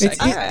find out in a It's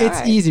second.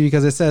 it's easy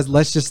because it says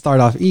let's just start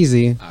off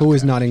easy. Who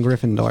is not in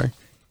Gryffindor?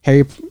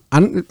 Harry.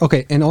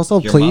 Okay, and also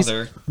Your please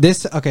mother.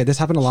 this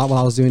happened a lot while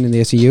I was doing in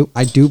the SEU.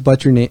 I do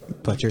butcher.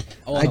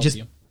 I'll I help just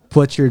you.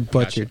 butchered.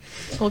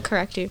 We'll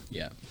correct you.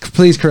 Yeah.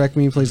 Please correct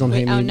me. Please don't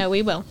hate me. Oh no,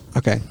 we will.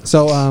 Okay,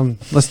 so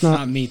let's Not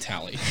not me,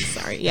 Tally.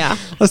 Sorry. Yeah.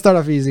 let's start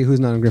off easy. Who's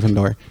not in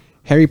Gryffindor?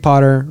 Harry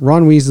Potter,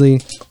 Ron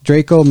Weasley,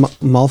 Draco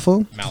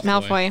Malfoy,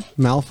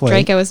 Malfoy.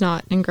 Draco is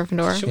not in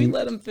Gryffindor. Should we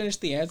let him finish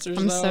the answers?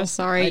 I'm though? so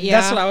sorry.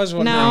 That's what I was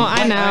wondering. No,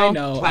 I know. I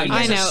know. Wow, you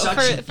I guys know. are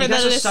such, For you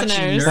guys the are such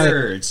listeners.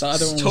 nerds. The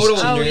other one was- Total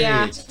Oh, nerds.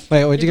 yeah. Wait, what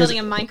You're did you guys? building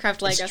a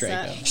Minecraft Lego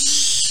Draco.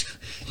 set.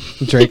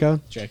 Draco.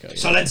 Draco. Yeah.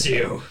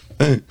 Silencio.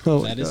 Oh,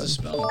 That is a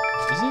spell. Is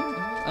it?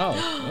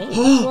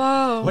 Oh.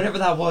 Whoa. Whatever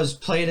that was,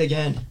 play it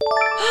again.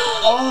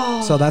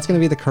 so that's gonna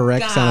be the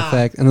correct sound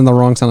effect, and then the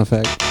wrong sound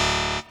effect.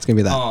 It's gonna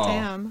be that. Oh.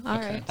 Damn. All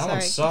right. That one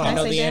Sorry. sucked. I Can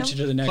know say the damn? answer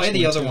to the next Play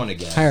the other too. one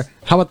again. Here,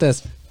 how about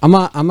this? I'm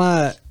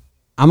gonna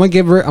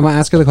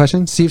ask her the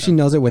question. See if she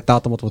knows it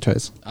without the multiple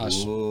choice.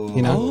 Ooh.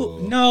 You know?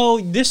 Oh, no,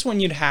 this one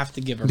you'd have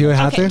to give her. Do I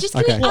have Okay, to? just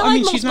give me. Okay. I Well, I like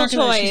mean, she's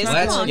multiple not gonna- she's choice. not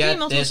Come Let's on, give me get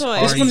multiple this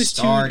choice. This one is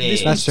started. too. This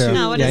That's one's true. too.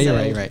 No, what yeah, is you're it?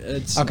 right. You're right.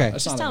 It's, Okay.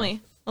 It's not Just tell enough.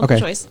 me. Multiple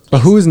Okay. choice.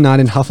 But who is not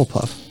in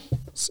Hufflepuff?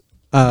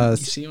 You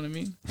see what I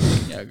mean?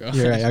 Yeah, go.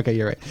 You're right. Okay,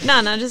 you're right.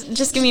 No,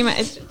 just give me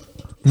my.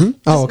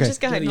 Oh, okay.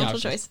 Just go ahead. Give me the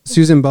Multiple options. choice.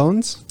 Susan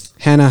Bones,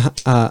 Hannah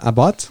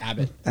Abbott,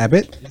 Abbott.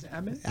 Abbott, Is it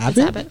Abbott? Abbott,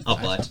 Abbott. A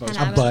butt.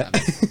 Hannah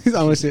Abbott.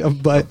 I want to say a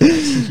butt.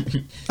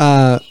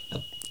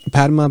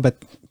 Padma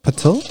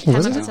Patil. What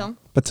was Padma it? Patil.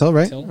 Patil,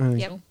 right? Patil.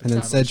 Yep. And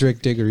then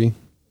Cedric Diggory.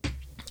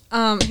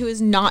 Who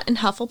is not in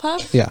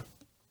Hufflepuff? Yeah.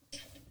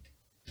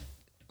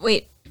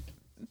 Wait,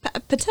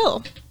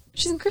 Patil.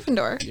 She's in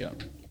Gryffindor. Yeah.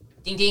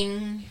 Ding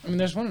ding. I mean,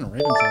 there's one in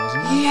Ravenclaw,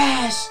 isn't there?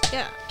 Yes.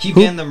 Yeah. Keep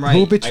Who, getting them right.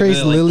 who I betrays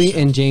really like Lily this show.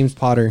 and James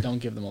Potter? Don't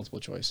give the multiple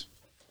choice.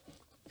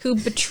 Who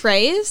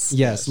betrays?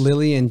 Yes,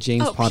 Lily and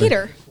James Oh, Potter.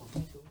 Peter.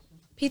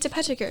 Peter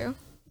Pettigrew.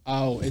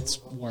 Oh, it's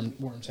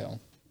Wormtail.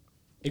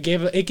 It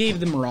gave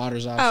the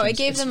Marauders options. Oh, it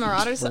gave It's the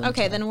Marauders. Wormtail.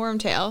 Okay, then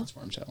Wormtail. It's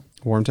Wormtail.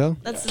 Wormtail.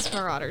 That's this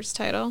Marauders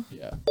title.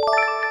 Yeah.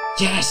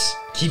 Yes.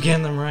 Keep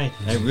getting them right.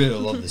 I really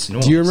love this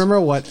noise. Do you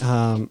remember what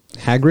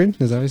Hagrid?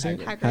 Is that what you say?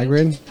 Hagrid.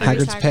 Hagrid.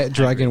 Hagrid's Hagrid. pet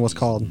dragon was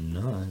called.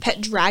 Not Pet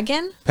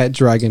dragon? Pet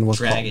dragon was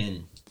called.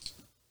 dragon.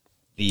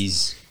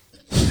 These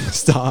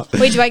Stop.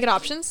 Wait, do I get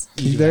options?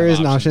 There have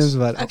is options,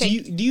 but Okay.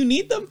 Do you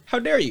need them? How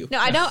dare you? No,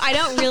 I don't. I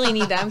don't really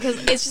need them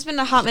because it's just been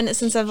a hot minute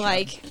since I've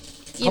like,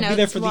 I'll be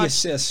there for the watched-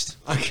 assist.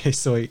 okay,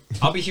 sweet.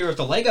 I'll be here with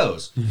the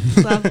Legos.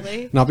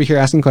 Lovely. And I'll be here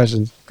asking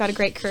questions. Got a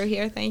great crew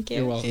here. Thank you.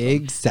 You're welcome.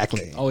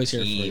 Exactly. Always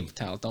here for Team. you,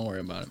 Tal. Don't worry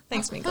about it.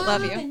 Thanks, Mika.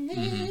 Love you.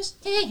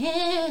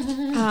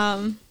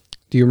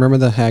 Do you remember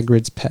the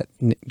Hagrid's pet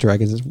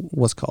dragon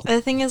was called?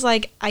 The thing is,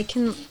 like, I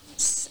can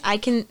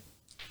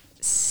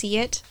see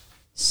it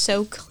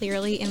so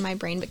clearly in my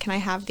brain, but can I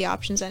have the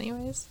options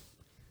anyways?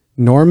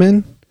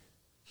 Norman,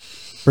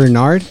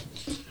 Bernard,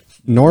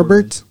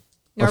 Norbert,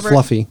 or Norbert.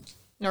 Fluffy?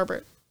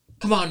 Norbert.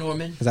 Come on,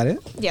 Norman. Is that it?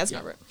 Yeah, it's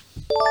Norbert.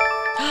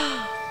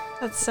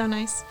 That's so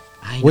nice.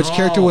 Which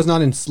character was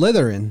not in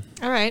Slytherin?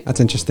 All right. That's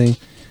interesting.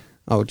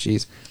 Oh,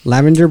 jeez.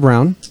 Lavender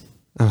Brown.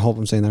 I hope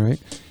I'm saying that right.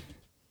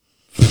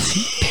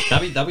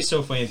 That'd be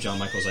so funny if John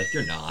Michael's like,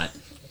 you're not.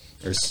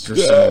 Or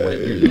someone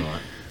with, you're not.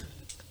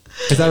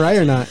 Is that right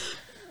or not?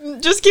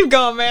 Just keep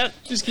going, man.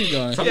 Just keep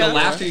going. From the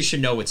laughter, you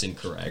should know what's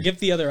incorrect. Give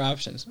the other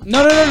options.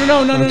 No, dude.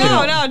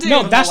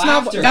 No, that's the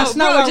not. laughter. That's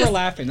No, not bro, why just- we're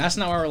laughing. That's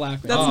not why we're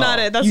laughing. That's not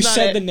it. That's you not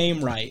said it. the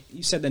name right.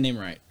 You said the name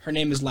right. Her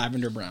name is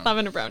Lavender Brown.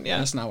 Lavender Brown. Yeah.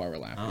 That's not why we're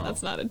laughing.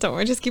 That's not it. Don't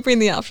worry. Just keep reading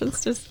the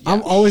options. Just.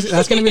 I'm always.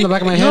 That's gonna be in the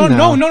back of my head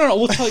No, now. no.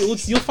 We'll tell you.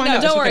 You'll find No,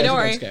 out. don't It's worry, okay, don't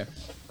it's worry.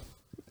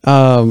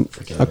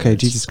 okay. Okay, nerds.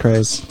 Jesus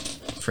Christ.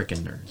 Freaking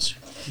nerds.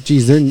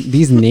 Jeez, they're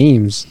these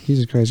names.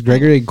 Jesus Christ.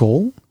 Gregory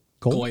Goyle?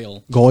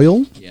 Goyle.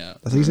 Goyle? Yeah.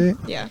 That's how you say it?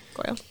 Yeah.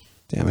 Goyle.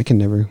 Damn, I can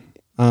never.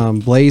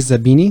 Blaze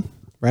Zabini,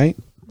 right?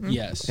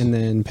 Yes. And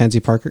then Pansy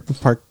Parkinson.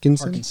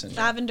 Parkinson.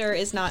 Lavender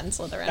is not in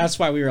Slytherin. That's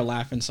why we were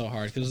laughing so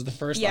hard because it was the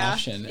first Yeah,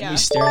 option, yeah. and we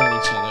stared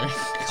at each other.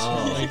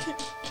 Oh.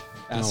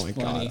 That's Oh my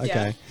funny. god.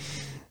 Yeah.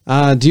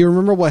 Okay. Do you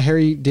remember what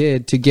Harry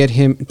did to get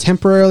him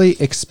temporarily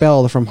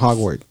expelled from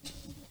Hogwarts?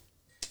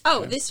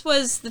 Oh, this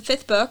was the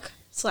 5th book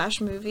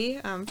 / movie.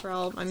 For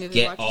all my movie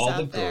Get watchers all out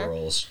the there.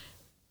 girls.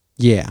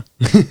 Yeah.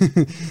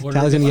 What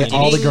Tally's are gonna we get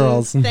all the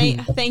finding?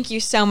 girls. Thank you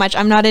so much.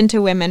 I'm not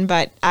into women,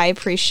 but I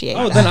appreciate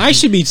Oh, that. then I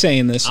should be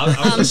saying this.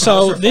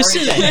 So this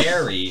is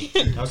Harry.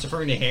 I was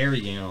referring to Harry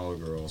getting all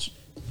the girls.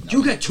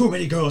 You get too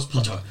many girls,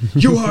 Potter.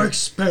 You are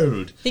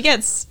expelled. He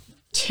gets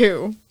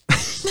 2.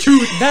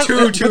 that,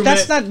 too but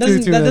that's many. not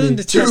doesn't Too that many. doesn't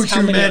detest Too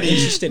how many are many.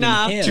 interested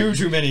Nah. in him.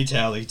 Too many,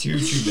 Tally. Too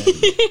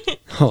many.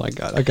 Oh my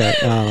god. Okay.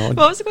 What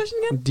was the question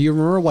again? Do you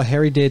remember what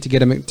Harry did to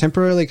get him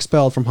temporarily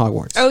expelled from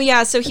Hogwarts? Oh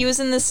yeah, so he was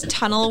in this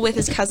tunnel with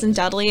his cousin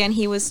Dudley, and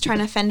he was trying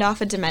to fend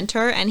off a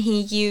Dementor, and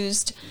he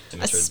used a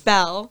Dementor.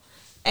 spell,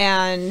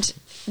 and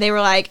they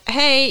were like,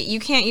 "Hey, you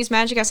can't use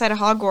magic outside of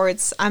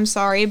Hogwarts. I'm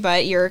sorry,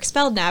 but you're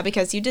expelled now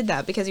because you did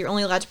that. Because you're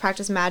only allowed to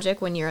practice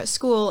magic when you're at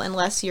school,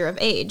 unless you're of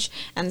age."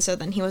 And so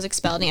then he was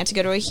expelled, and he had to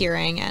go to a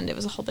hearing, and it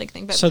was a whole big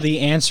thing. But So the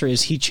answer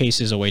is he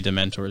chases away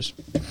Dementors.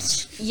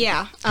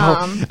 yeah,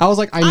 I was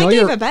like, I know I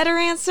gave you're. a better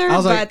answer, I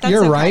was but like, that's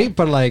you're okay. right,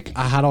 but like,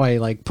 how do I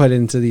like put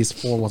into these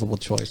 4 multiple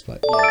choice?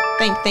 But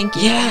Thank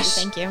you.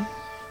 Yes. Thank you.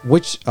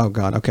 which? Oh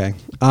god. Okay.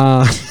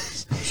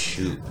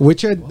 Shoot.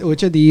 Which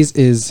of these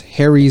is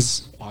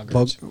Harry's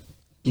Boggart.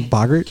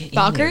 Boggart? Get in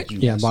Boggart? there, you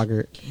Yeah, guys.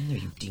 Boggart. Get in there,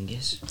 you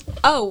dingus.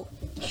 Oh,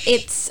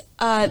 it's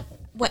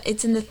what?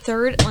 It's in the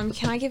 3rd.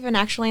 Can I give an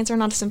actual answer,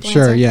 not a simple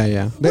Sure. answer?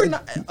 Yeah.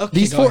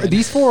 These go four. ahead.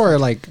 These 4 are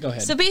like. Go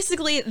ahead. So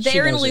basically,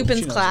 they're in knows it. She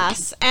Lupin's knows it.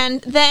 class,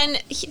 and then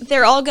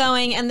they're all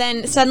going, and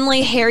then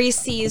suddenly Harry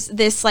sees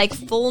this like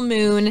full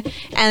moon,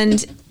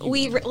 and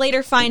we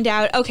later find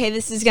out, okay,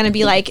 this is gonna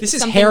be like This is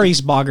something- Harry's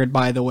Boggart,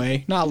 by the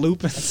way, not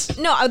Lupin's.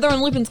 No, they're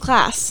in Lupin's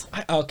class.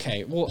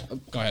 Okay, well,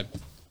 go ahead.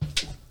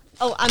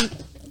 Oh, I'm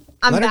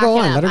Let her backing go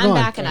on. up. Let her I'm go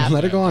backing on. up.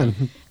 Let her go on.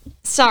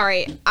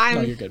 Sorry,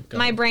 I'm. you're good. Go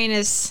my ahead. brain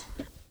is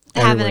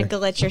having a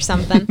Everywhere. glitch or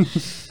something.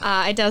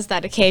 It does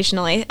that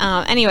occasionally.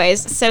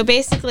 Anyways, so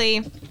basically,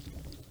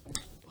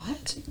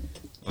 What?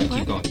 Oh,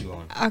 keep going, keep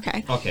going.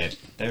 okay. Okay,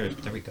 there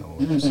we go.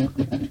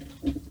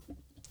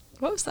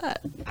 What was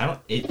that? I don't.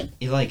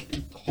 It like.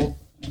 Whole...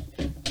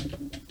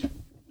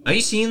 Are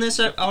you seeing this,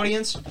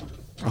 audience?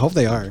 I hope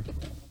they are.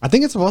 I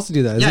think it's supposed to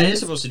do that. Yeah, Isn't it is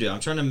supposed to do. I'm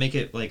trying to make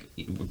it like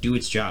do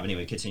its job.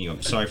 Anyway, continue.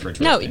 I'm sorry for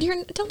interrupting.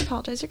 No, don't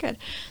apologize. You're good.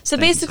 So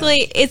Thank you,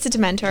 basically, it's a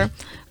Dementor.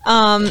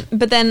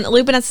 But then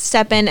Lupin has to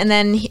step in, and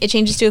then it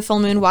changes to a full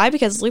moon. Why?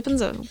 Because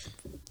Lupin's a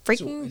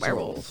freaking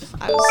werewolf.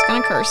 I was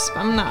gonna curse, but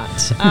I'm not.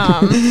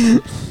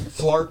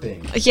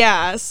 Flarping.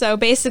 Yeah. So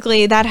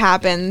basically, that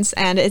happens,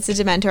 and it's a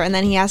Dementor, and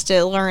then he has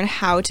to learn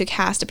how to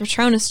cast a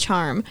Patronus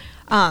charm,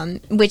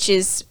 which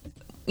is.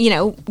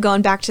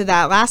 Going back to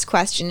that last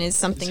question, is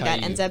something That's how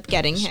that you ends up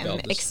getting him expel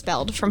this-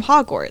 expelled from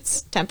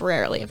Hogwarts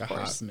temporarily, of Like a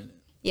course. hot minute.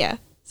 Yeah.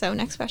 So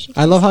next question.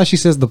 I love how she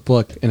says the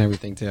book and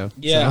everything too.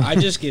 Yeah, So- I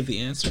just give the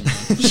answer.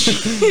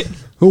 Man.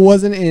 Who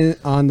wasn't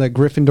on the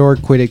Gryffindor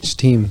Quidditch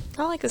team?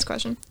 I like this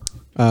question.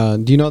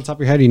 Do you know off the top of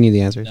your head? Or do you need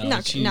the answers? No,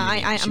 I'm she would gonna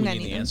need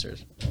need the them.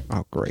 answers.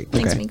 Oh, great.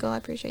 Thanks, Okay. Miko. I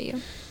appreciate you.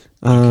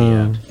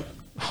 Um,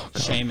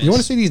 Seamus. you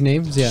want to say these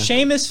names? Yeah.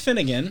 Seamus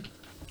Finnegan.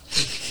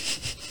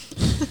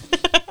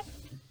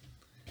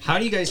 How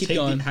do you guys Keep take?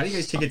 going. How do you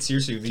guys take it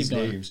seriously with these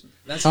going. names?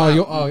 That's Oh, not-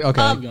 you. Oh,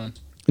 okay. Keep going.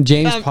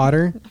 James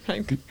Potter,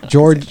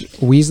 George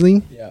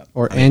Weasley, Yeah.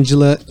 or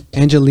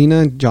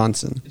Angelina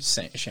Johnson.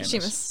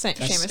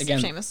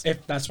 Seamus.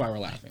 If that's why we're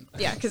laughing.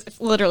 Yeah, because it's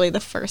literally the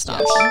first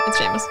option. It's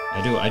Seamus.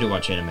 I do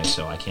watch anime,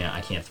 so I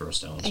can't throw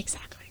stones.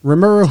 Exactly.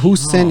 Remember who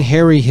sent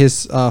Harry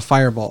his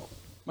fireball?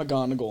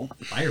 McGonagall.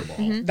 Fireball.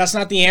 Mm-hmm. That's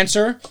not the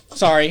answer.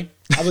 Sorry.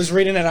 I was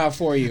reading it out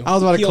for you. I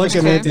was about to He click almost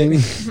on clicked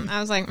anything. I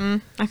was like,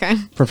 okay.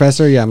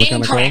 Professor, yeah,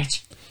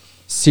 McGonagall.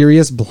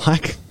 Sirius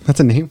Black. That's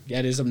a name. Yeah,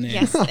 it is a name.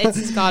 Yes, it's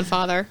his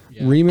godfather.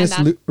 Yeah. Remus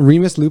And that-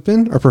 Remus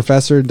Lupin or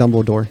Professor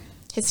Dumbledore?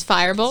 His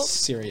firebolt.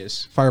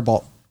 Serious.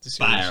 Fireball.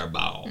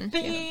 Fireball.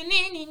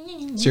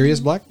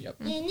 Sirius Black. Yep.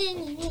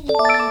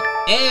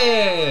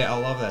 Hey, I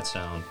love that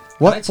sound.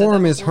 What I said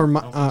form that is before?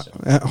 I don't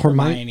think so.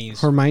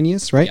 Hermione's.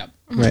 Hermione's, right? Yep.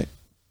 Right.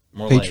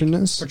 More like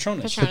Patronus.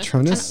 Patronus.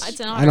 Patronus. It's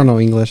an I don't know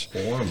English.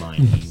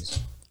 Hermione's. It's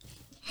like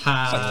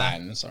Ha.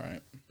 Latin. It's all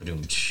right.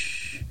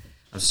 Ba-doom-tsh.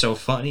 I'm so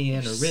funny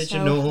and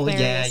original.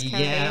 hilarious,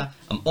 Yeah.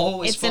 I'm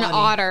always It's funny. an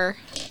otter.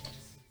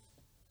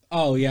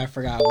 Oh, yeah, I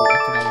forgot. I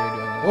forgot you were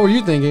doing that. What were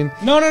you thinking?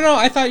 No.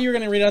 I thought you were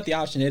going to read out the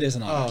option. It is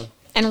an otter.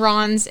 And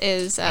Ron's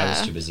is I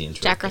was too busy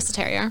interrupting. Jack Russell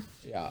Terrier.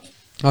 Yeah.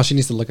 Oh, she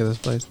needs to look at this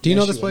place. Do you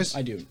know Yes, this she was. place?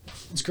 I do.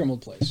 It's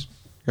Grimald Place.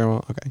 Grandma?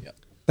 Okay. Yep.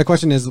 The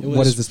question is, It what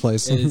was- is this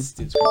place? It's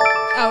Grimald Place.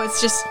 Oh,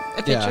 it's just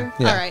a picture?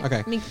 yeah, All right.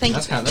 okay. Thank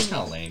That's you. kind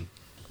of lame.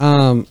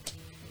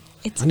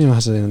 It's I don't even know how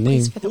to say the name.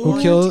 Place for the Who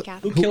world killed? to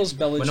gather. Who kills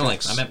Bellatrix? But no,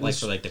 like I meant like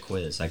for like the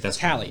quiz. Like that's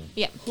Callie.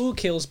 Yeah. Who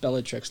kills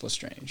Bellatrix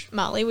Lestrange?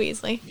 Molly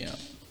Weasley. Yeah.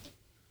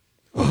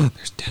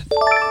 There's death.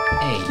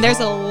 Hey, There's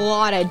a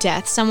lot of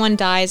death. Someone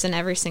dies in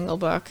every single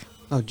book.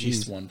 Oh, At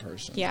least jeez. one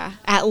person. Yeah,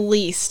 at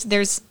least.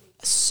 There's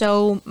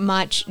so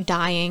much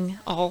dying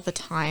all the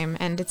time,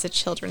 and it's a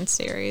children's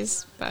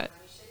series, but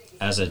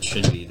as it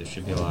should be. There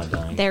should be a lot of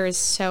dying. there is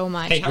so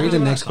much. Hey, how Read the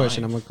We're next not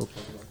question. dying. I'm gonna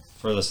go.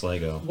 For this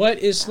Lego. What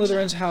is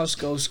Slytherin's house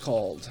ghost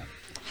called?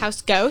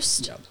 House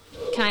Ghost. Yep.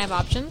 Can I have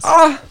options?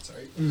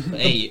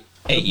 Hey,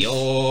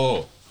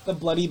 yo. The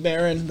Bloody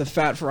Baron, the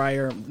Fat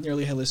Friar,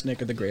 Nearly Headless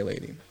Nick, or the Grey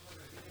Lady?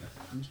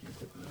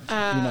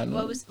 not know.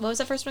 What was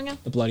the first one again?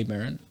 The Bloody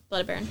Baron.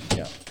 Bloody Baron.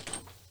 Yeah.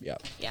 Yeah.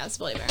 Yeah, it's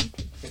Bloody Baron.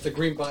 It's the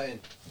green button.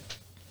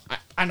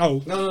 I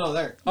know. No,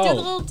 there. Do the Oh,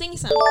 little dingy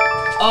sound.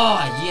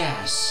 Oh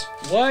yes.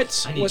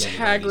 what I need was to get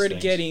one of these Hagrid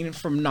things. getting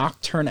from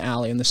Nocturne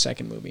Alley in the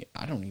second movie?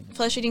 I don't even.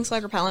 Flesh-eating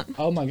slug repellent.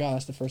 Oh my god,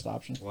 that's the first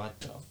option. What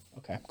the?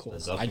 Okay, cool.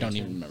 Is that I don't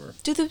your even turn? remember.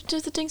 Do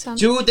the ding sound.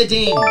 Do the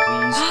ding,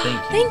 please. Thank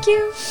you. Thank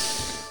you.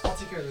 I'll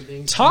take care of the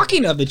thing.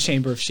 Talking of the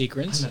Chamber of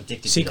Secrets, I'm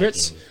addicted to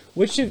secrets.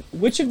 that game.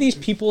 Which of these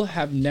people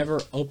have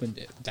never opened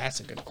it? That's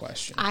a good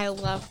question. I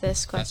love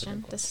this That's a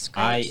question. good This is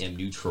great. I am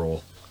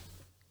neutral.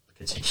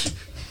 Continue.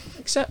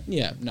 Except,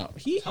 yeah, no,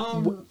 he.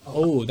 Tom-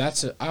 Oh,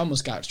 that's a. I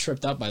almost got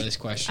tripped up by this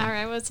question. All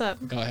right, what's up?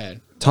 Go ahead.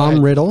 Go Tom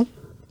ahead. Riddle,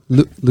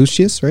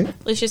 Lucius, right?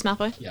 Lucius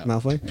Malfoy. Yeah.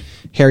 Malfoy,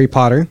 Harry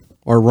Potter,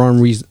 or Ron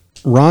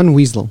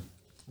Weasley.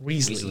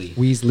 Weasley.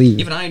 Weasley.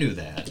 Even I knew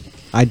that.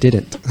 I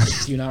didn't.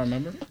 Do you not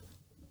remember?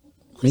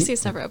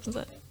 Lucius never opens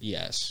it.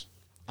 Yes.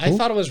 I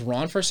thought it was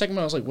Ron for a second,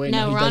 but I was like, wait,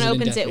 no, No, he Ron does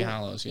opens it in it. Deathly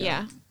Hallows.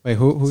 Yeah. Wait,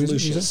 who is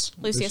Lucius. it?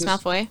 Lucius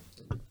Malfoy.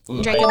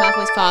 Ooh, Draco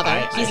Malfoy's father.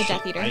 I He's a should-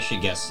 Death Eater. I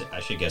should guess. I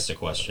should guess a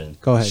question.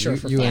 Go ahead. Sure,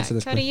 for you fun. answer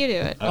this Cody, question. you do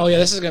it. Oh yeah,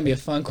 this is gonna be a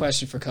fun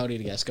question for Cody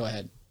to guess. Go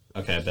ahead.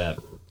 Okay, I bet.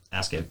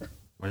 Ask it.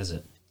 What is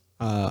it?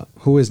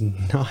 Who is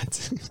not?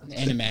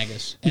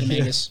 Animagus.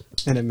 Animagus.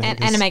 Animagus.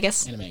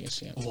 Animagus.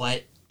 Animagus. Yeah.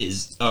 What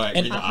is? All right,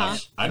 And- read the Uh-huh.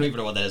 options. I don't even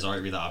know what that is. All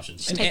right, read the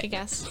options. And- Take a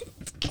guess.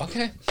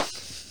 Okay.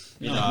 Read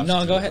the No, options, no,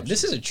 read go the ahead.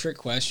 This options. is a trick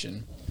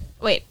question.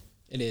 Wait.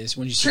 It is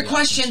when you see Trick the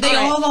options. question. They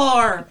all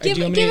are. Give, do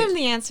you want me give to- him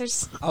the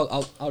answers.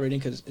 I'll read it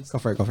because it's Go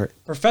for it. Go for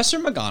it. Professor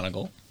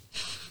McGonagall,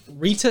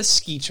 Rita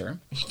Skeeter,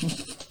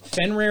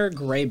 Fenrir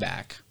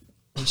Greyback,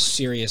 or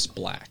Sirius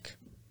Black.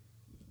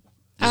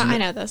 I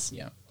know this.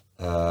 Yeah.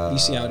 You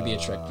see how it'd be a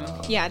trick.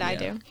 Huh? Yeah, I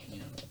do.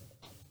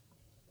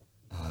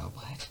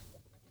 What?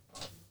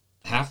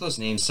 Half those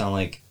names sound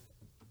like.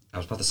 I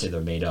was about to say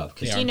they're made up.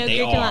 'Cause They Do you know they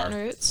Greek and are. Latin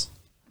roots?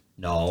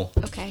 No.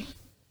 Okay.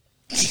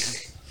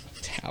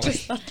 Tally.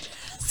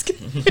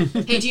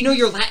 Hey, do you know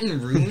your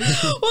Latin runes?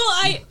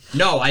 Well,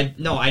 No, I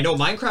know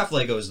Minecraft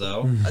Legos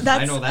though.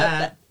 I know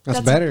that.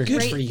 That's better. A Good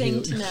great for thing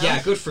you. to know.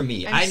 Yeah, good for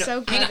me. I'm I know.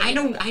 so glad that I you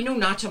know. know that. I know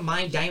not to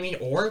mine diamond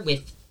ore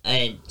with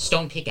a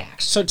stone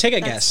pickaxe. So take a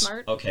That's guess.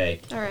 smart. Okay.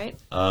 All right.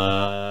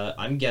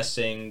 I'm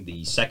guessing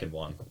the second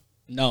one.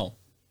 No.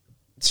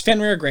 It's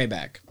Fenrir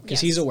Greyback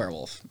because he's Yes. a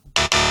werewolf.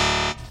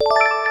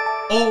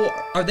 Oh,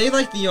 are they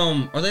like the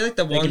Are they like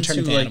the They can ones turn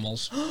who into like?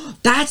 animals.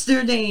 That's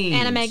their name.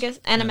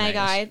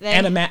 Animagi. They,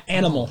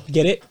 Animal.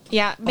 Get it?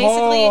 yeah,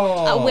 basically,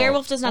 a Oh.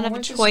 werewolf does not have a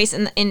choice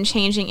in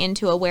changing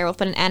into a werewolf,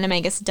 but an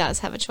animagus does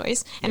have a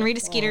choice. And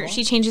Rita Skeeter,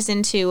 she changes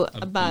into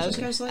a bug,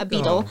 a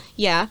beetle.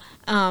 Yeah.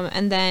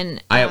 And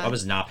then I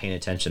was not paying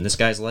attention. This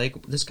guy's like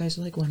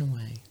went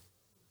away.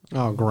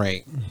 Oh,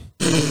 great.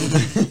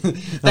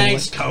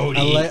 Thanks,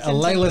 Cody. A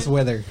legless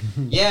wither.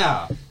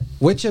 Yeah.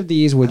 Which of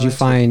these would you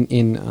find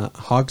in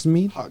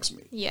Hogsmeade?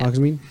 Hogsmeade. yeah.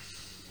 Hogsmeade.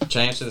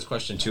 Should I answer this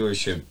question too, or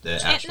should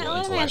the actual No,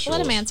 let intellectuals?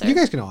 him answer. You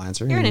guys can all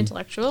answer. You're an I mean,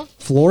 intellectual.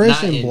 Flourish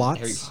Not and in Harry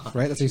Blots, Potter.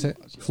 right? That's what you said.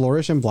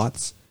 Flourish and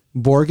Blots.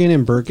 Borgin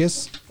and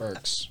Burgess.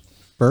 Burks.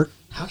 Burke.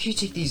 How can you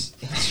take these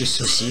answers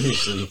so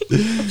seriously?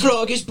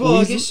 Frogus,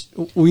 bogus,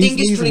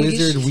 Weasley's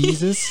Wizard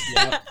Wheezes.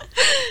 Yep.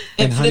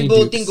 and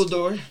Flibble Honeydukes.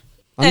 Dingledore.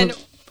 I'm And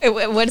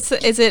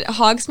is it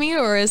Hogsmeade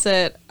or is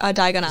it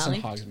Diagon It's in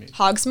Alley? Hogsmeade.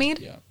 Hogsmeade?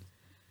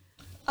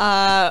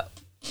 Yeah.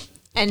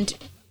 And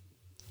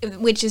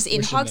which is in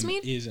Which of them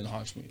Hogsmeade? is in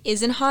Hogsmeade.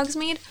 Is in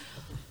Hogsmeade?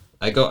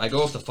 I go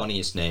with the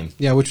funniest name.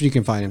 yeah, which you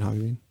can find in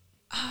Hogsmeade.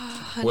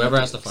 Whoever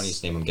has the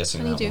funniest name, I'm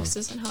guessing that one. Honeydukes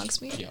is in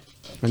Hogsmeade. Yeah.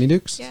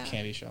 Honeydukes? Yeah.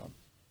 Candy shop.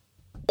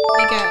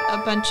 We get a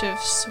bunch of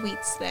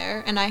sweets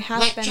there, and I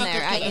have been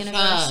there at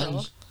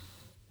Universal.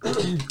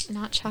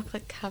 Not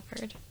chocolate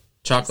covered.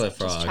 Chocolate Just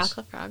frogs.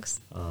 chocolate frogs.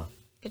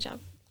 Good job.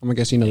 I'm gonna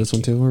guess you know this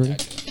one too. Already.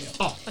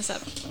 What's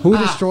up? Who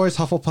destroys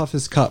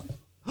Hufflepuff's cup?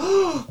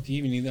 Do you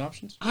even need the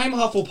options? I'm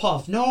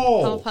Hufflepuff. No.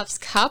 Hufflepuff's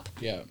cup.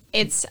 Yeah.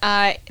 It's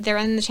they're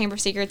in the Chamber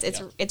of Secrets.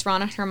 It's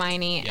Ron and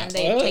Hermione, and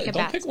they take a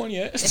Don't pick one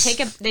yet.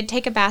 they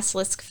take a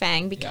basilisk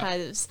fang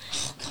because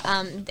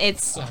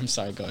it's I'm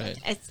sorry. Go ahead.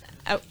 it's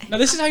Now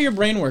this is how your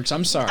brain works.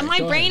 I'm sorry. my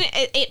Go brain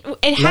ahead. it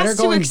Let her has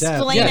go to in depth.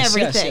 explain Yes,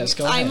 everything. yes,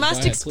 go I ahead, must go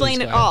ahead, explain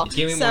please, it go all. ahead.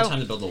 Give me so, more time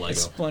to build the Lego.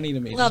 It's funny to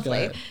me. Just go Lovely.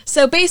 ahead.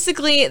 So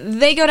basically,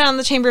 they go down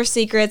the Chamber of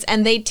Secrets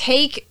and they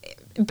take.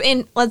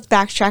 Let's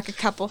backtrack a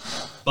couple.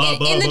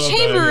 In the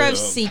Chamber of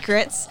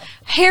Secrets,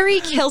 Harry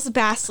kills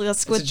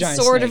Basilisk with a the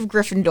giant Sword snake. of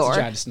Gryffindor. It's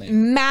a giant snake.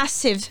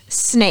 Massive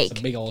snake. It's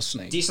a big old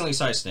snake. Decently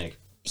sized snake.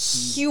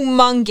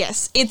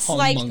 Humongous. It's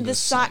like the Humongous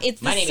size. snake.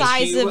 It's My the name is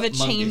size of a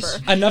Humongous.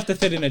 chamber. Enough to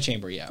fit in a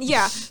chamber. Yeah.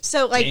 Yeah.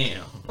 So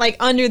Damn. like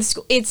under the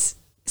school, it's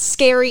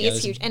scary. Yeah, it's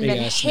there's a huge, and big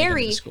then ass snake under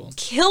the Harry school.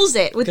 kills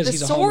it with 'Cause the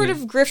he's a Sword homie. of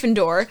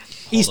Gryffindor.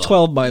 He's Hold up.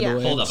 12 by Yeah. the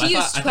way. Hold up. He I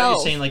is thought you 12.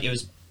 were saying like it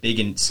was big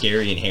and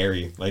scary and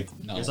hairy. Like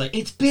No. it was like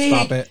it's big,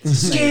 Stop it.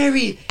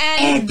 scary,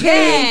 And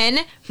then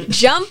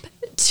jump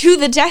to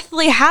the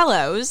Deathly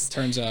Hallows,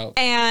 Turns out.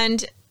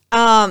 and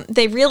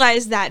they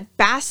realize that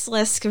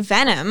basilisk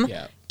venom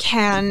Yeah.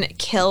 can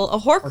kill a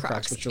Horcrux,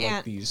 Horcrux, which are like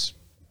and- these.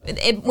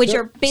 which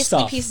are basically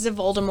Stuff. pieces of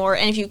Voldemort.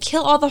 And if you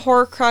kill all the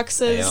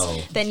Horcruxes,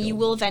 Ayo. then you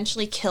will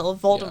eventually kill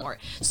Voldemort.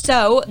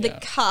 So the Yeah.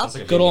 cup, That's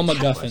like a Good old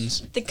video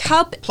MacGuffins. the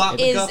cup Plot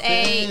is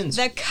MacGuffins.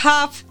 the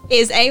cup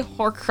is a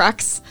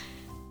Horcrux,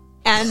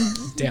 and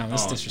Damn,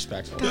 that's Oh.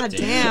 disrespectful. god Damn.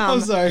 damn,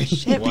 I'm sorry.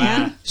 shit, Wow.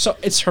 man. So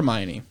it's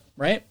Hermione,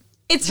 right?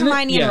 It's Isn't it?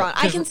 Hermione Yeah, and Ron.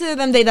 I 'cause- consider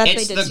them they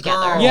It's did the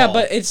together. girl. Yeah,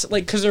 but it's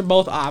like because they're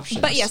both options.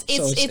 But yes,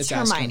 So it's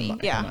asking Hermione,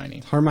 yeah.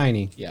 Hermione.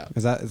 Hermione. Yeah.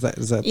 Is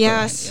that?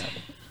 Yes, Yeah.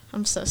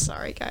 I'm so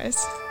sorry,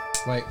 guys.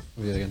 Wait.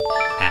 We'll do it again.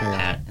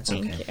 Pat. It's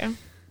okay. Thank you.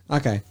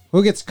 Okay.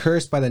 Who gets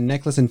cursed by the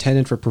necklace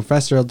intended for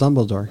Professor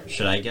Dumbledore?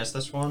 Should I guess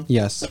this one?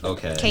 Yes.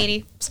 Okay.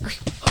 Katie, sorry.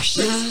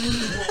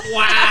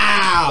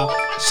 Wow.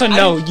 So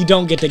no, you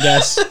don't get to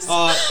guess.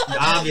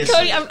 Obviously.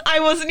 Cody, I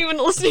wasn't even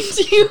listening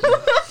to you.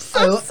 I'm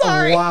so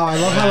sorry. Wow. I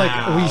love how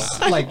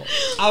like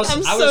I'm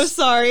so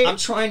sorry. I'm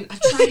trying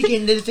to get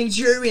into the things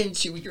you're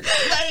into. You're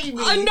letting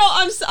me. No,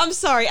 I'm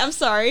sorry. I'm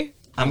sorry.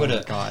 I'm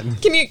gonna. God.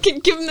 Can you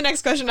give him the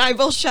next question? I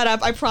will shut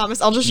up. I promise.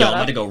 I'll just Yo, shut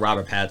I'm up. gonna go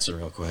Robert Pattinson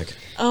real quick.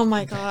 Oh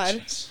my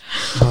god.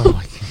 Oh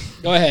my God.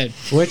 Go ahead.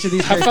 Which of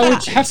these Have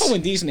characters? fun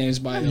with these names,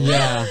 by the way.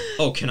 Yeah.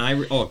 Oh, can I?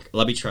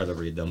 Let me try to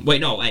read them.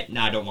 Wait, no, I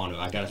don't want to.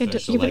 I gotta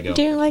finish the Lego.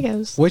 doing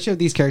Legos. Which of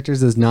these characters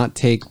does not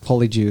take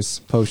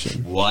Polyjuice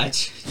potion?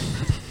 What?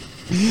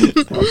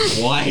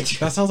 What?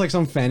 That sounds like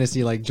some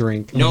fantasy like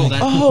drink. No,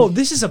 that. Oh,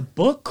 this is a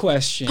book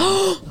question.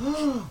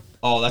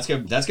 Oh, that's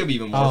gonna be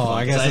even more Oh, fun.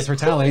 I guess 'cause it's for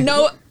Tally.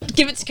 No,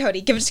 give it to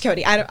Cody. Give it to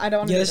Cody. I don't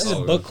want to Yeah, do this this. is a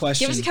Oh, book yeah.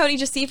 question. Give it to Cody.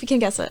 Just see if he can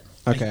guess it.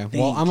 Okay.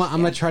 Well, I'm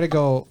gonna try to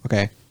go.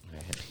 Okay.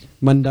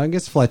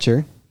 Mundungus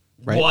Fletcher.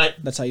 Right. What?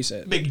 That's how you say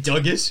it.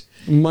 McDungus?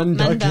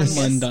 Mundungus. Mundungus.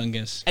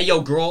 Mundungus. Hey,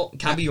 yo, girl,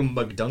 can I be your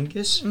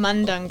McDungus?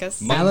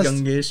 Mundungus.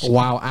 Mundungus.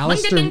 Wow.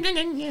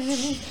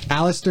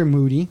 Alistair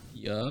Moody.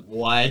 Yup.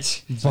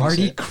 What?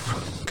 Barty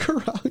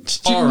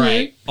Crouch. Jr.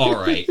 All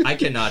right. I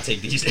cannot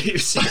take these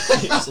names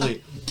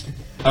seriously.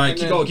 All right,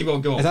 keep going.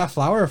 Is that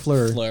Flower or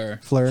Fleur? Fleur.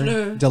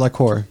 Fleur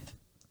Delacour.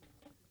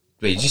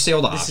 Wait, did you say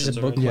all the This options? is a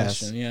book already? Yes.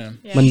 question, yeah.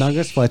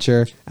 Mundungus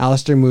Fletcher,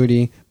 Alistair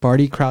Moody,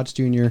 Barty Crouch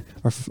Jr.,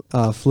 or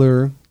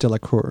Fleur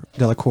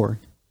Delacour.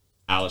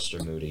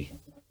 Alistair Moody.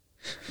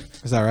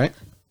 Is that right?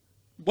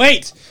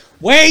 Wait!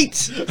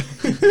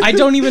 I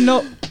don't even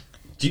know.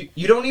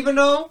 You don't even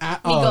know?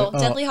 Eagle.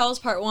 Deadly Hallows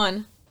Part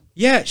 1.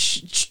 Yeah,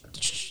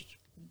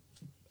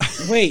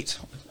 wait.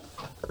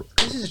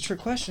 This is a trick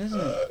question, isn't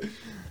it?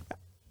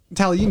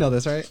 Tally, you know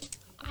this, right?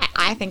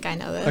 I think I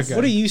know this. Okay.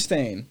 What are you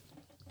saying?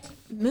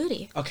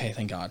 Moody. Okay,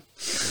 thank God.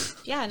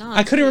 Yeah, no.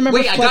 I couldn't remember.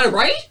 Wait, I got it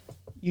right?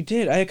 You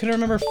did. I couldn't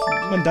remember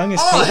Mundungus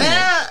Oh, taking it.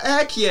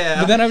 heck yeah.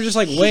 But then I was just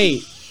like,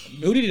 wait,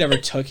 Moody never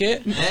took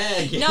it?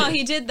 Heck yeah. No,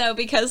 he did though,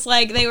 because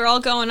like they were all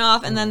going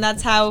off, and then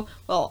that's how.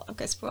 Well,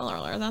 okay, spoiler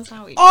alert. That's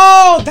how he.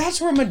 Oh,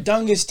 that's where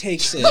Mundungus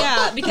takes it.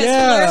 Yeah, because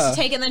Yeah. Dolores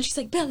take it, and then she's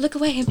like, "Bill, look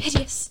away, I'm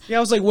hideous." Yeah, I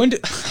was like, when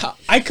did...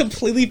 I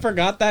completely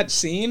forgot that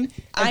scene.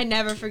 I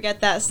never forget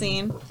that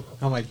scene.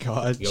 Oh my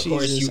god. Of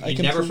course, Jesus, I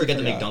you never completely forget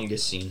the forgot. McDungus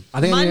scene.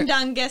 I think I'm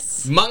gonna-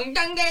 Mundungus.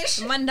 Mundungus!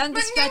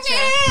 Mundungus Fletcher.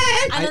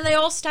 And then they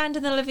all stand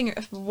in the living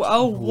room.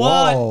 Oh,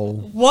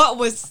 Whoa. what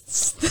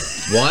was...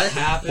 What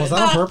happened? was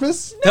that on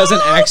purpose? That was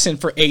an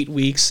accent for 8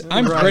 weeks.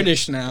 I'm Right.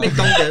 British now.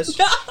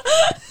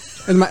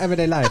 McDungus. In my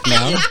everyday life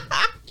now.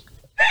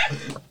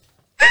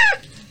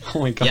 Oh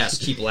my god. Yes,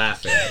 keep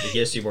laughing. It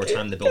gives you more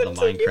time to build a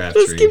Minecraft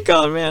Let's tree. keep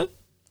going, man.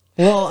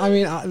 Well, I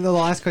mean, the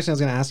last question I was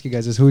going to ask you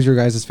guys is who's your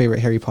guys' favorite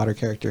Harry Potter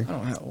character? I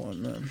don't have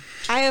one, man.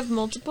 I have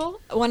multiple.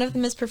 One of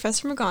them is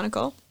Professor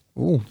McGonagall,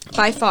 Ooh.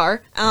 by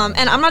far.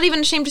 And I'm not even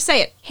ashamed to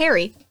say it.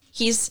 Harry.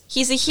 He's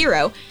a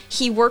hero.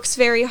 He works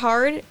very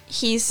hard.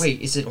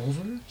 Wait, is it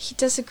over? He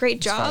does a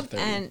great job, 5:30.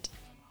 and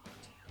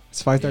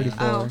It's 5:34.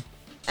 oh,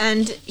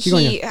 and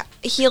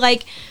going,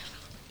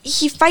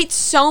 he fights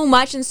so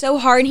much and so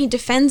hard, and he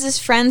defends his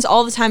friends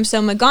all the time.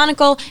 So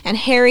McGonagall and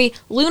Harry,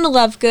 Luna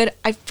Lovegood.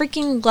 I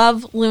freaking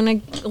love Luna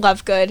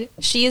Lovegood.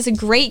 She is a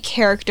great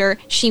character.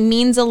 She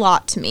means a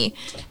lot to me.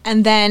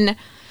 And then,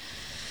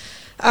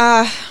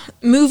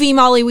 movie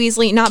Molly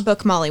Weasley, not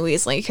book Molly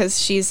Weasley, because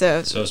she's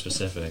a So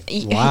specific.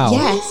 Wow.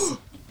 Yes.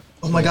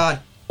 Oh my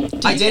god.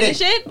 I did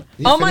Finish it! it?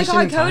 You Oh my finished it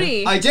god, in time?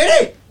 Cody! I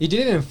did it! You did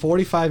it in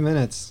 45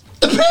 minutes.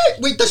 The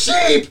pig! Wait, the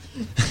sheep!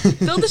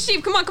 Build the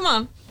sheep. Come on, come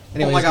on.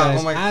 Anyways, my God,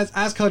 guys, oh my God.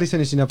 as Cody's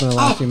finishing up in the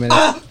last few minutes,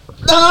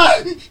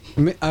 so,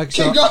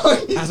 Keep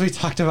going! as we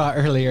talked about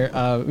earlier,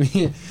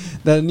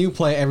 the new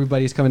play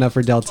Everybody's coming up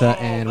for Delta,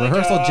 and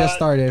rehearsal just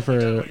started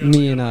for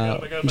me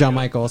and John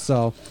Michael.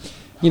 So,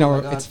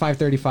 it's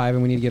 5:35,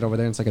 and we need to get over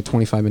there. It's like a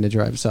 25-minute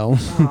drive. So,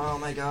 Oh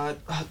my god.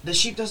 The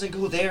sheep doesn't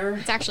go there.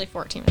 It's actually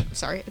 14 minutes.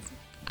 Sorry.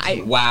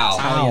 Wow.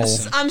 Ow.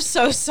 I'm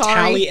so sorry.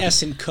 Tally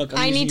Essen Cook. I'm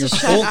I using need your to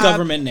shut full up.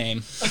 government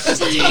name.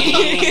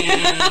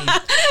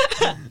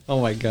 oh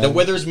my god, The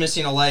wither's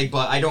missing a leg,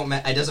 but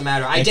it doesn't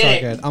matter. I it's did all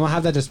it! good. I'm gonna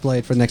have that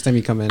displayed for the next time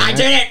you come in. I alright?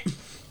 did it!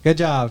 Good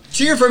job.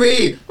 Cheer for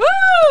me! Woo!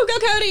 Go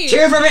Cody!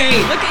 Cheer for me!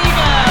 Look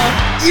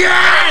at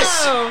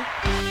Yes! you go!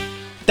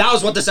 That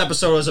was what this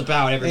episode was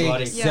about,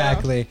 everybody.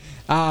 Exactly.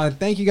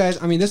 Thank you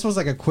guys. I mean, this was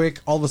like a quick,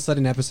 all of a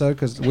sudden episode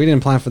because we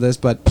didn't plan for this,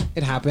 but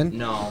it happened.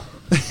 No.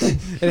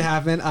 It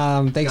happened.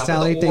 Thanks, Got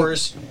Tally. the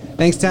oars.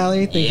 Thanks,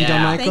 Tally. Thank you,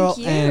 John Yeah. Michael.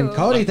 Thank And you.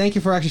 Cody, thank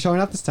you for actually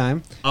showing up this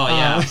time. Oh,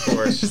 yeah, of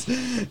course.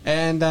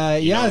 And know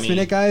that's been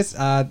me. it, guys.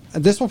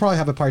 This will probably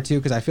have a part 2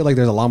 because I feel like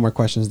there's a lot more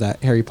questions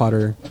that Harry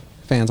Potter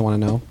fans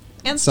want to know.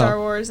 And So- Star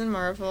Wars and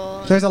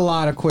Marvel. There's a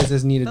lot of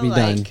quizzes needed to be The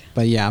done. like.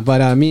 But yeah,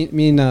 me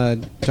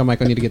and John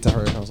Michael need to get to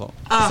her also.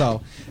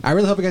 So I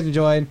really hope you guys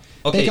enjoyed.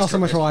 Okay, Thank you all so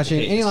much for watching.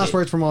 okay, Any last okay.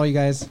 words from all you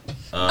guys?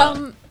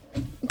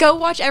 Go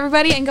watch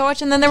everybody and go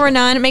watch And Then There Were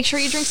None. Make sure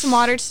you drink some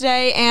water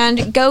today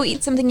and go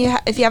eat something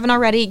if you haven't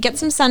already. Get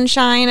some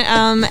sunshine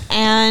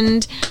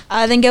and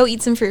then go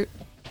eat some fruit.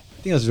 I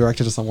think it was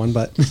directed to someone,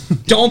 but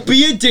Don't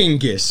be a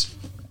dingus.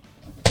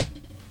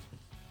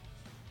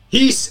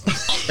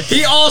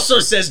 He also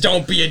says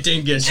don't be a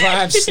dingus.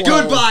 Drive slow.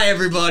 Goodbye,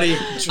 everybody.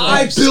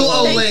 I built a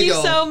slow. Lego. Thank you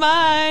so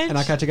much. and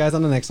I'll catch you guys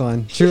on the next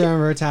one. True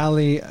Remember,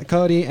 Tally,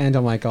 Cody, and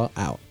John Michael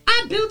out.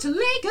 I built a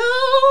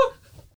Lego.